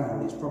in that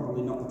cloud, it's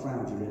probably not the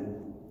cloud you're in.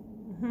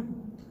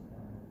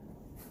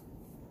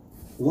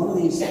 One of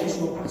the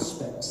essential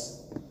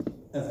aspects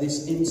of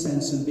this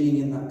incense and being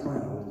in that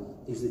cloud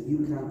is that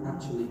you can't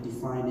actually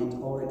define it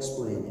or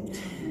explain it.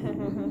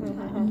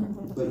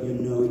 But you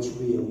know it's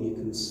real, you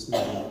can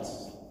smell it,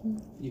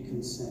 you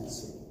can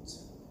sense it,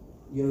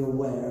 you're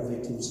aware of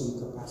it in some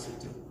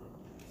capacity.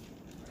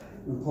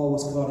 When Paul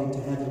was called into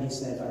heaven, he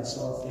said, I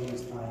saw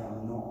things I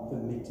am not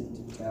permitted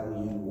to tell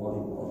you what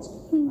it was.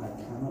 I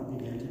cannot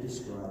begin to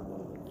describe what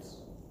it was.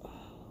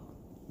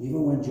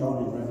 Even when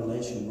John in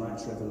Revelation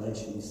writes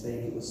Revelation, he's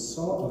saying it was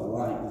sort of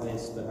like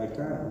this, but I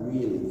can't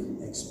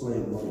really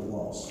explain what it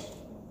was.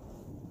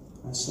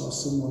 I saw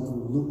someone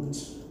who looked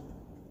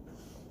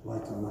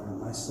like a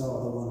lamb. I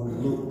saw the one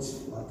who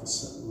looked like a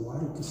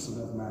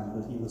son of man,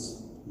 but he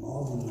was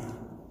more than that.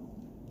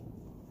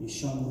 He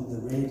shone with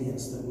the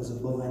radiance that was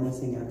above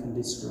anything I can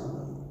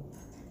describe.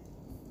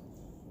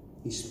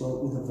 He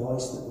spoke with a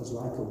voice that was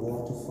like a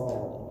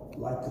waterfall,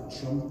 like a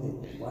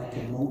trumpet, like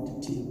a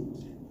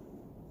multitude.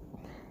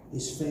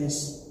 His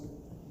face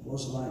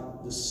was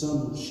like the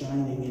sun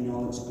shining in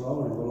all its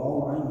glory. Well,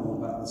 all I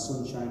know about the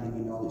sun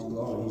shining in all its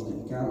glory is that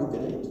you can't look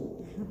at it.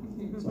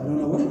 So I don't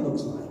know what it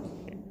looks like.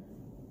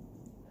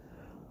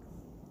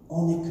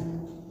 Onycha.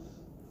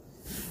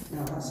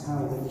 Now that's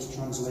how it's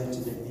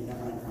translated in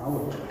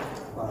our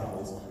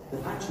Bibles,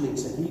 but actually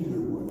it's a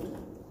Hebrew word.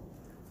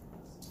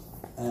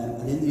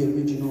 And in the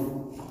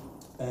original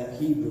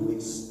Hebrew,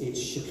 it's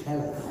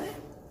shekeleth.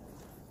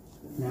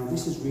 Now,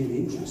 this is really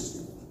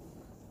interesting,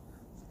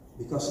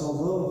 because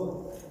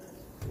although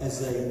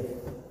as an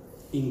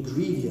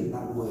ingredient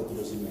that word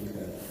doesn't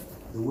occur,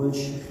 the word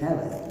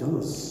shekeleth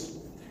does.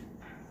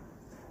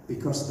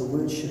 Because the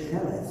word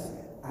shekeleth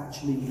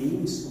actually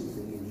means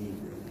something in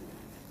Hebrew.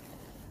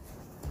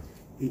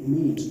 It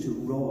means to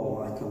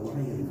roar like a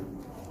lion.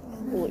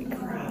 Holy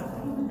crap.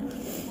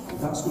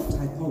 That's not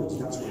typology,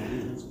 that's what it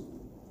means.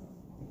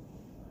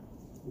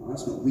 No,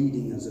 that's not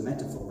reading as a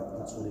metaphor,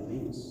 that's what it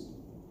means.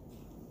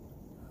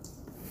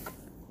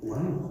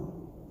 Wow.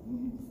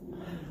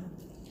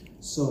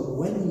 So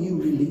when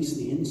you release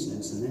the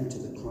incense and enter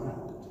the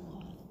crowd,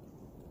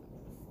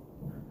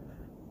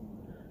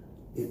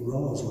 it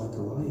roars like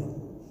a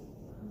lion.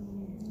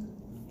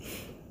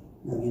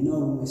 Now, you know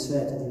when we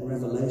said in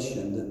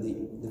Revelation that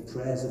the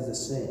prayers of the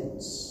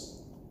saints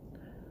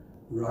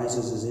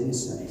rises as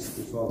incense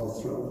before the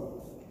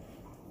throne.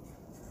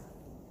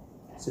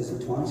 It says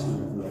it twice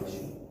in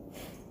Revelation.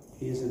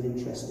 Here's an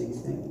interesting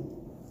thing.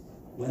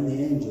 When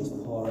the angels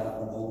pour out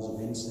the bowls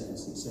of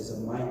incense, it says a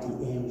mighty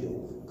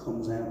angel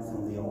comes out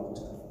from the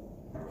altar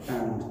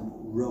and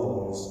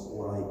roars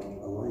like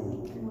a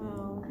lion.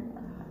 Wow.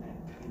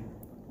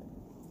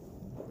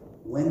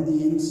 When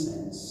the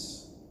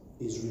incense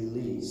is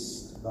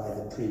released by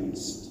the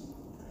priest,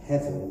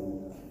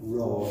 heaven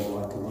roars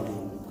like a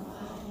lion.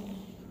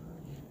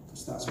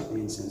 Because that's what the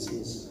incense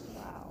is.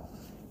 Wow.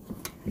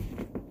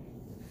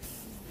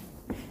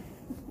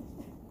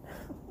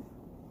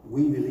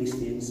 We release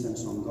the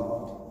incense on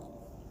God.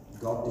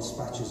 God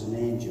dispatches an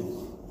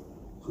angel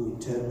who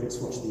interprets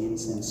what the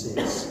incense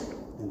is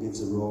and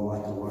gives a roar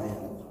like a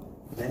lion.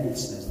 Then it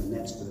says, the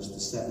next verse, the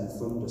seven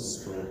thunders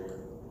spoke.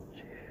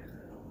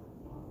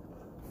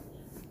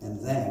 And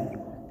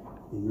then,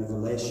 in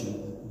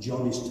Revelation,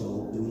 John is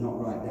told, do not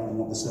write down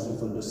what the seven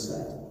thunders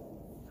said,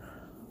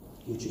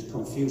 which has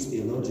confused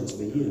theologians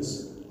for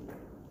years.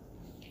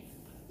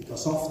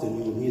 Because often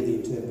you will hear the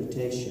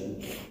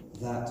interpretation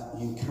that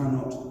you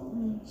cannot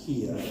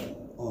hear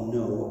or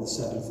know what the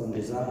seven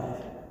thunders are.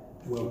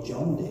 Well,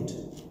 John did.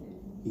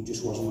 He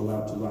just wasn't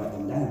allowed to write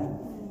them down.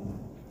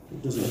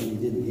 It doesn't mean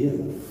he didn't hear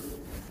them.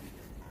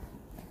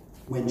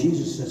 When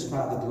Jesus says,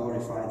 Father,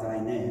 glorify thy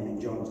name in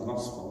John's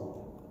Gospel,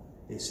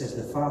 it says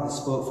the Father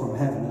spoke from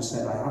heaven and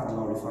said, I have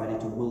glorified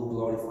it and will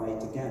glorify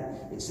it again.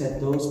 It said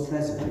those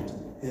present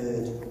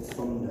heard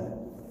thunder.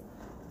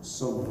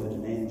 Some heard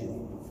an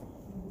angel.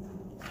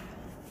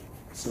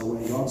 So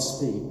when God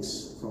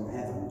speaks from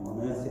heaven,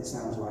 on earth it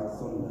sounds like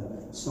thunder.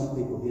 Some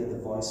people hear the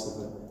voice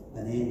of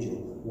an angel.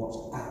 What's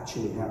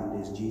actually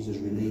happened is Jesus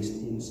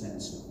released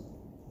incense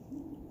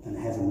and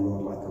heaven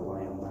roared like a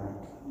lion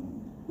back,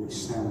 which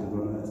sounded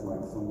on earth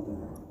like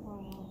thunder.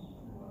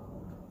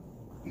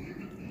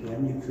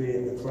 When you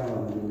create the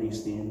crowd and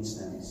release the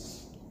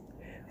incense,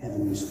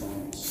 heaven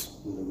responds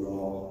with a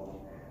roar,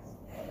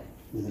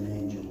 with an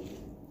angel,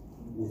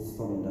 with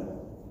thunder,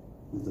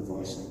 with the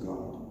voice of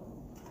God.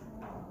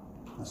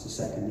 That's the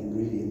second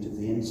ingredient of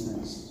the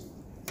incense.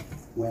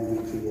 When we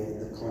create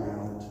the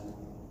crowd.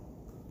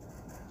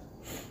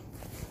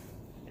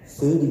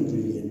 Third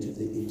ingredient of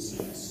the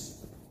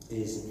incense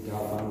is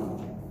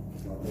galbanum.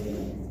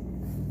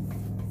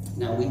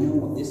 Now we know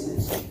what this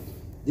is.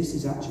 This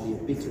is actually a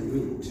bitter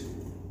root.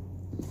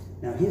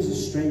 Now here's a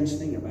strange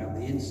thing about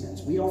the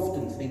incense. We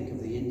often think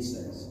of the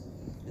incense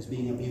as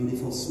being a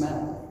beautiful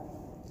smell.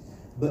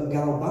 But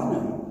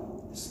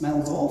galbanum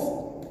smells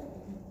awful.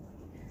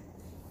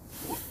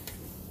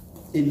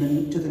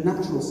 To the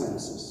natural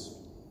senses.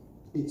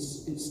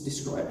 It's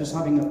described as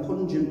having a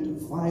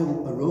pungent,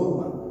 vile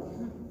aroma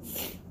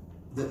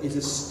that is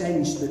a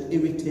stench that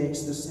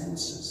irritates the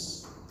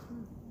senses.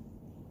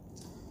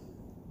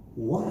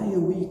 Why are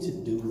we to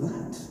do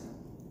that?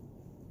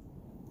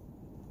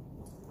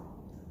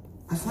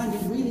 I find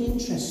it really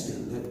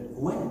interesting that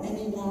when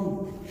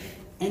anyone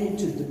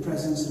entered the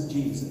presence of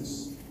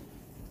Jesus,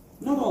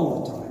 not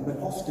all the time, but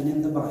often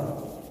in the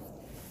Bible,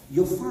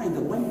 you'll find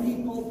that when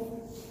people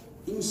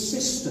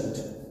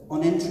insisted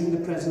on entering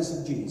the presence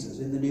of Jesus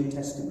in the New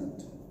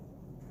Testament,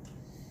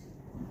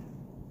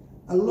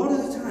 a lot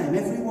of the time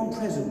everyone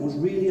present was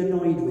really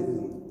annoyed with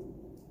them.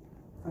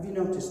 Have you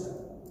noticed that?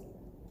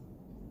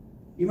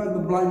 You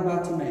remember blind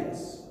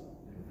Bartimaeus?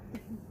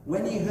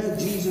 When he heard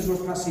Jesus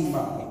was passing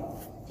by,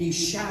 he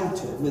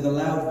shouted with a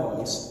loud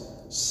voice,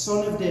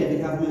 Son of David,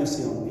 have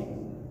mercy on me.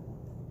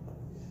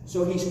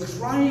 So he's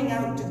crying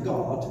out to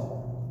God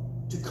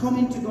to come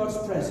into God's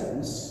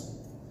presence.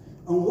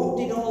 And what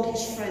did all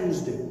his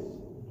friends do?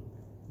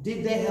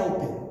 Did they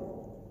help him?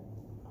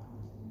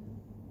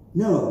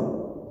 No.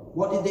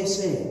 What did they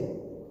say?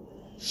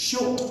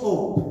 Shut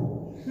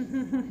up.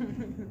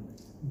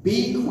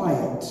 Be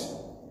quiet.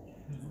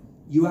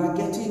 You are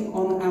getting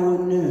on our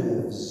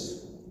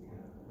nerves.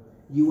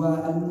 You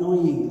are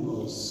annoying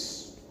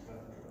us.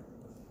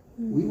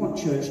 We want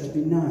church to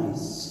be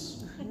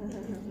nice.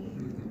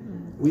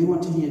 We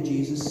want to hear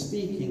Jesus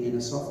speaking in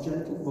a soft,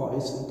 gentle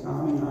voice and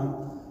calming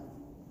our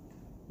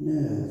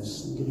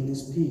nerves and giving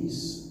us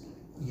peace.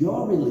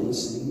 You're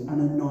releasing an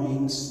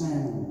annoying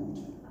sound.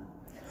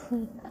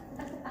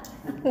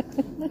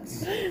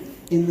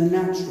 In the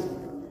natural.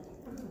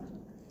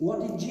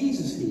 What did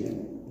Jesus hear?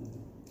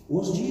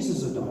 Was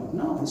Jesus annoyed?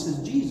 No, it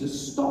says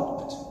Jesus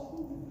stopped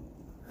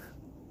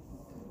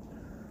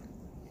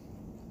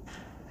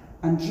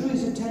and drew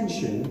his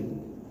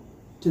attention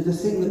to the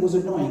thing that was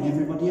annoying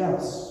everybody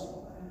else.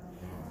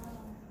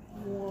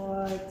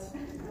 What?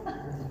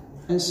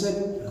 And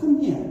said,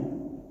 come here.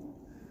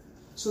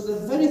 So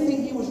the very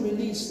thing he was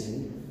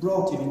releasing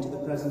brought him into the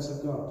presence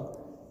of God,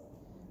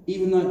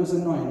 even though it was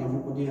annoying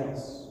everybody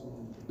else.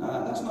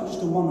 Now, that's not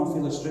just a one-off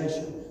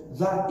illustration.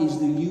 That is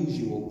the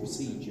usual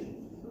procedure.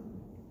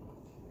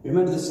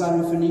 Remember the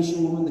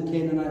Syrophoenician woman, the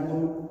Canaanite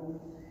woman?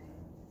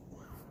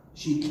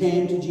 She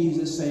came to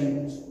Jesus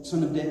saying,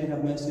 Son of David,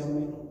 have mercy on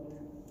me.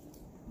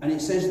 And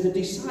it says the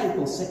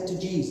disciples said to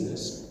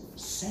Jesus,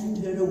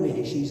 send her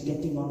away, she's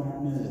getting on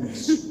our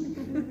nerves.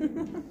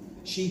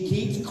 She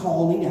keeps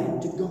calling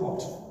out to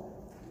God.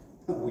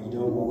 We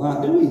don't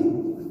want that, do we?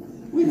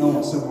 We don't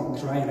want someone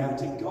crying out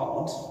to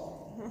God.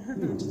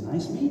 We want a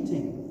nice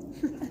meeting.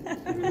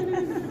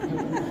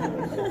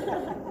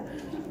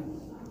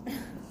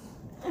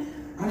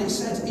 And it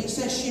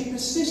says she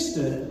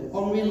persisted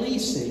on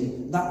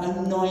releasing that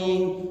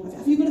annoying...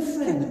 Have you got a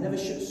friend that never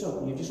shuts up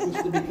and you just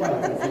wish to be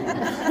quiet for a few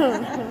minutes?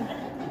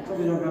 We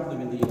probably don't have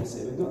them in the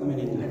USA, we've got them in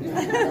England. You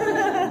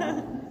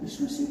just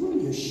want to say, will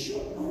you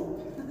shut up?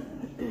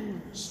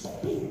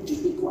 Stop it,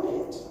 just be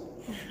quiet.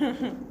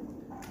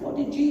 What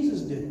did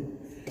Jesus do?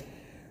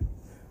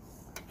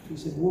 He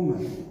said,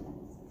 woman,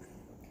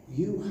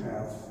 you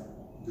have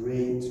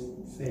great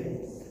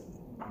faith.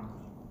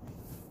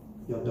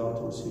 Your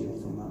daughter was healed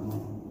from that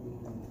moment.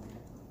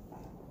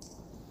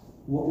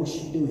 What was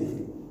she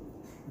doing?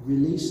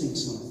 Releasing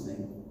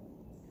something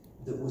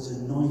that was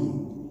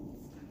annoying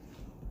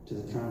to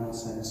the carnal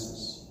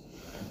senses,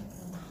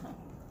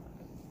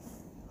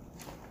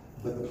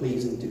 but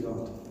pleasing to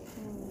God.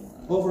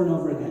 Over and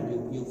over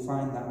again, you'll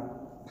find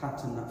that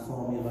pattern, that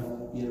formula.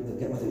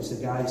 Whether it's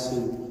the guys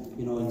who,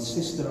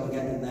 insisted on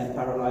getting their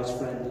paralysed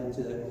friend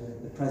into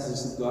the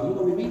presence of God.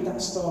 We read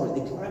that story.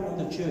 They climbed on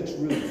the church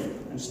roof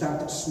and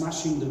started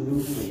smashing the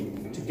roof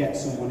in to get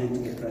someone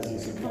into the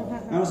presence of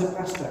God. Now, as a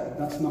pastor,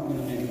 that's not going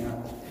to make me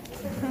happy.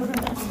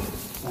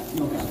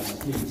 No, guys,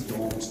 please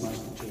don't smash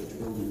the church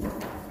building to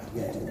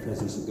get to the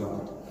presence of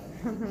God.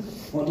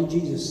 What did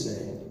Jesus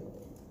say?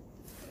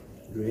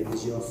 Great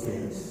is your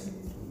faith.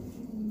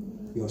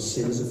 Your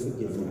sins are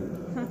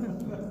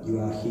forgiven. You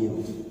are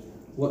healed.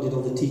 What did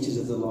all the teachers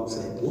of the law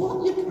say?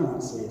 What? You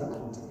can't say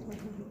that.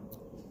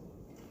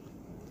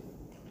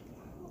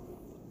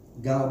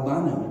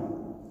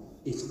 Galbanum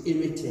is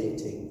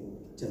irritating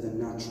to the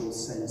natural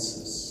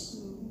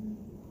senses,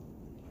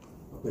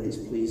 but it's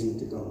pleasing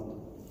to God.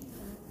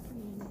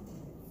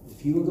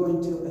 If you were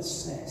going to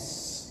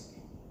assess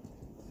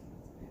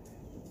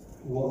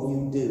what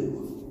you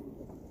do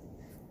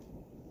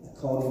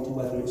according to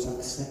whether it's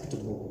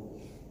acceptable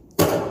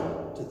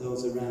to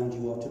those around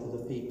you or to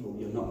other people,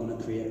 you're not going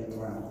to create a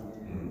cloud.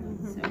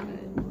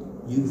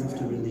 You have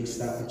to release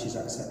that which is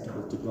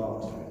acceptable to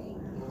God,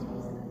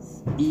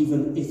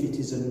 even if it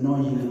is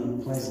annoying and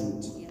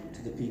unpleasant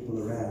to the people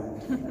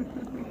around.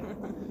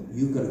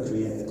 You've got to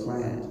create the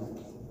cloud.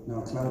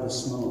 Now, a cloud of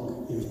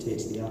smoke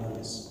irritates the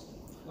eyes.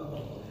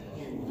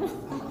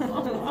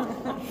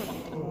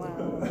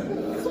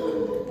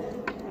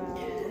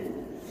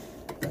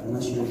 But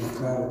unless you're in the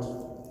cloud,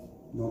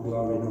 no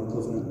glory, no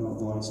covenant, no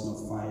voice, no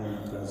fire,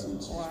 no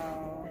presence.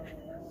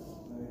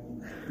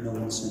 No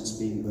incense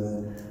being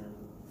burned.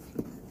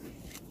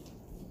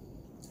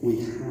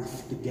 We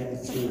have to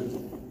get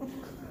through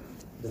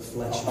the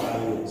flesh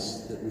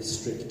barriers that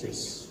restrict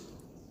us.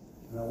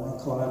 And I want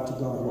to call out to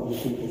God, what do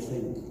people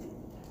think?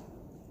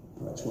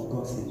 Well, that's what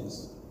God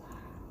thinks.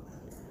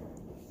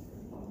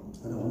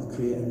 I don't want to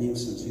create a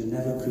nuisance. You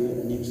never create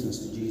a nuisance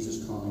to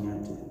Jesus calling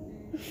out to him.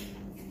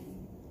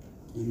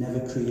 You never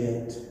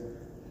create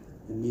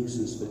a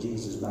nuisance for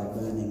Jesus by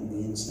burning the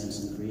incense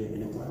and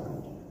creating a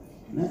cloud.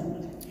 No.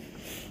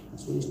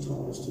 That's what he's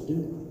told us to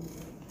do.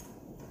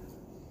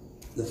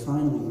 The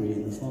final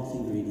ingredient, the fourth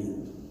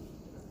ingredient,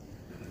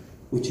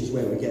 which is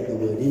where we get the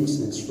word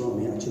incense from,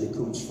 it actually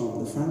comes from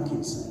the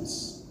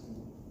frankincense.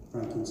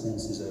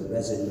 Frankincense is a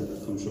resin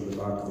that comes from the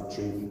bark of a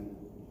tree,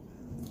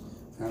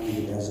 found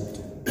in the desert.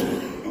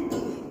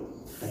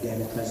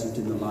 Again, present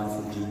in the life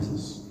of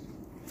Jesus.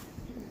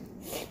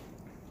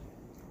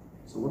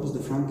 So what does the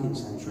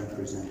frankincense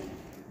represent?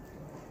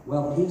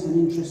 Well, here's an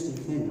interesting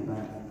thing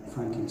about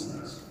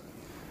frankincense.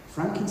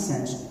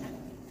 Frankincense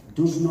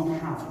does not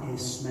have a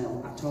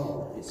smell at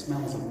all. It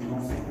smells of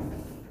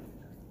nothing.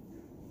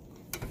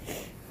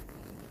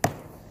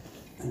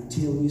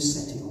 Until you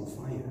set it on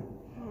fire.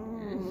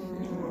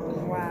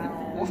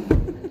 Wow.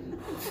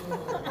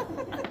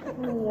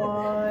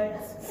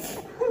 What?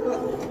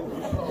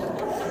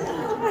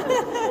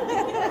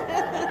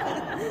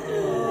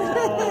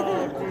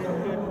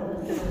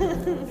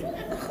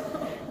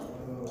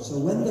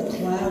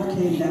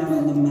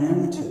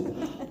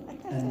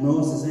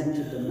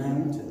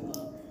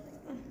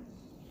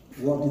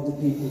 What did the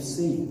people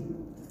see?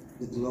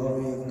 The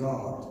glory of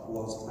God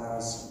was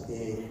as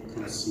a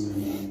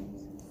consuming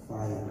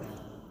fire.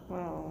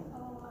 Wow.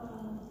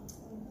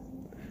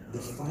 The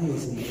fire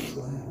is in the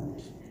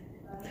cloud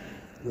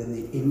when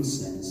the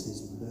incense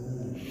is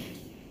burned.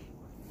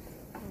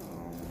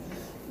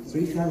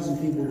 3,000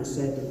 people were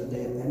saved on the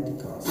day of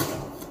Pentecost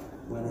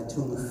when a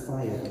tongue of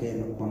fire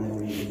came upon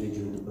every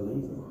individual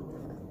believer.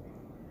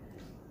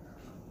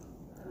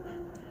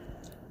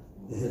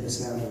 They heard the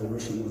sound of the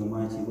rushing of a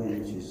mighty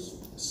wind, which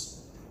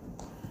is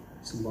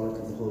symbolic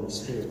of the Holy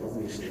Spirit,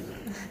 obviously.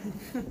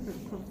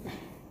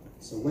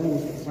 So where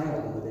was the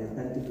cloud on the day of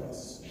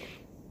Pentecost?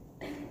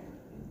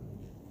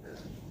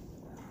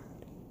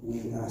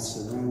 We are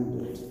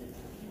surrounded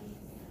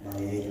by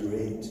a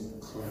great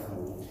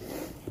cloud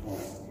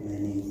of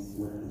many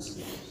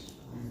witnesses.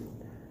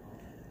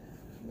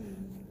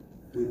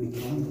 We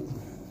become the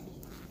cloud.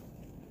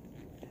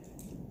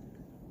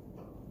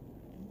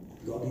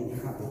 God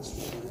inhabits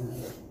the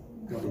cloud.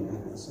 God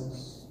inhabits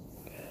us.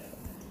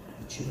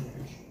 The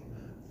church.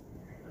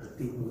 The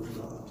people of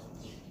God.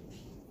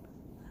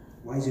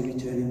 Why is he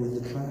returning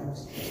with the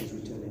clouds? Because he's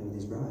returning with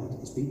his bride,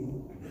 his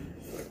people.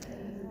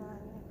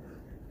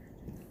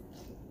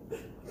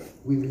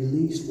 We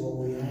release what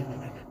we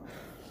are.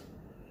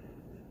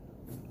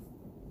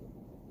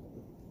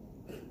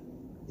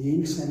 The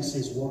incense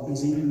is what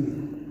is in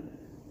you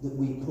that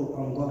we put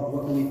on God.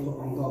 What do we put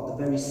on God?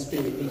 The very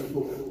spirit He's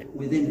put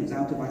within us.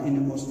 Out of our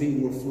innermost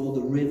being will flow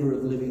the river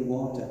of living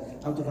water.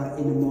 Out of our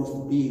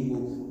innermost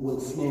being will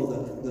flow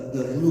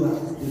the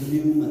ruach, the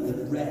pneuma,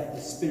 the breath,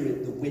 the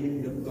spirit, the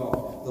wind of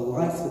God. The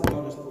life that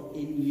God has put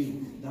in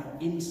you. That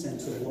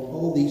incense of what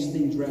all these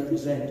things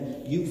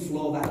represent. You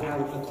flow that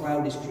out. A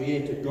cloud is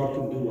created. God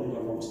can do what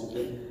God wants to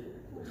do.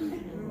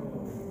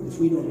 But if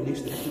we don't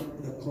release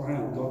the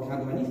cloud, God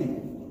can't do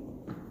anything.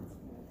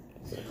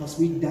 Because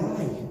we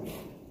die.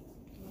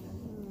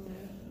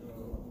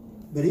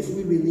 But if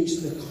we release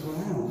the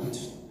cloud,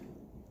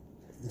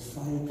 the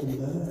fire can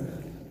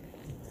burn.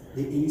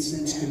 The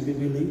incense can be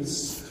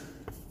released.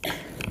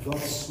 God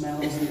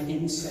smells the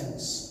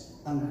incense,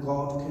 and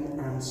God can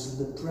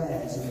answer the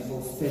prayers and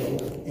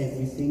fulfill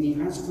everything He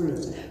has for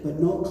us. But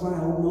no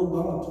cloud, no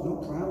God. No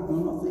cloud, no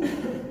nothing.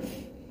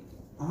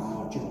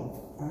 Our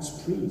job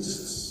as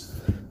priests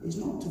is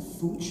not to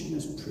function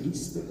as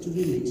priests, but to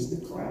release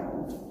the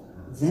cloud.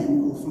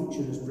 Then we'll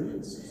function as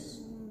priests.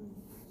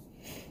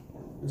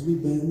 As we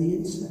burn the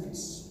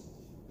incense.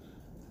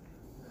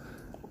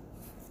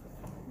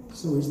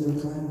 So is there a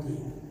cloud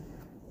here?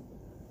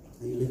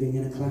 Are you living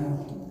in a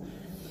cloud?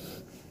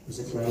 Is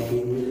a cloud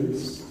being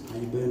released? Are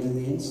you burning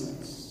the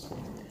incense?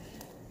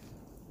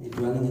 Are you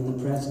dwelling in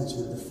the presence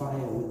with the fire,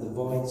 with the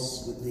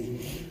voice, with the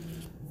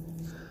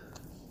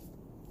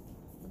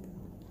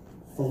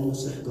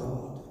fullness of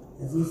God?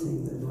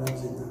 Everything that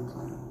dwells in that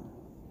cloud.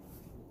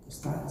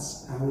 Because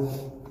that's our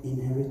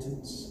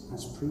inheritance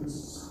as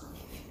priests.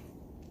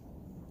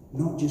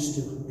 Not just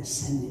to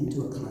ascend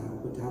into a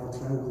cloud, but to have a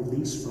cloud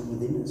released from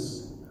within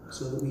us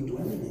so that we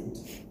dwell in it.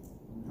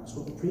 That's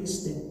what the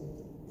priests did.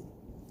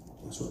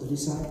 That's what the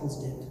disciples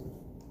did.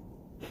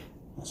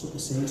 That's what the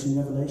saints in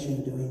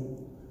Revelation are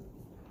doing.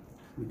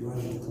 We dwell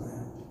in the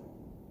cloud.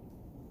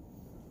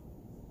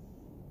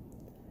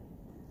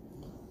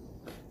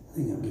 I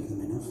think I'll give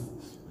them enough.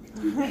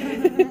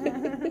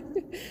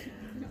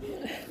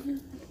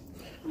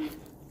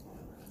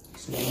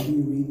 So when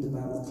you read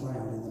about the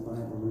cloud in the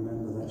Bible,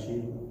 remember that's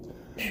you.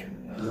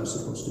 You're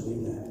supposed to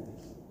be there.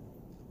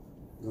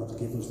 God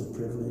gave us the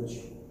privilege.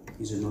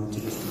 He's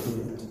anointed us to do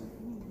it.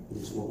 It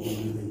is what we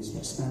release.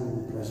 Let's stand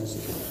in the presence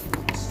of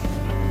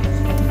God.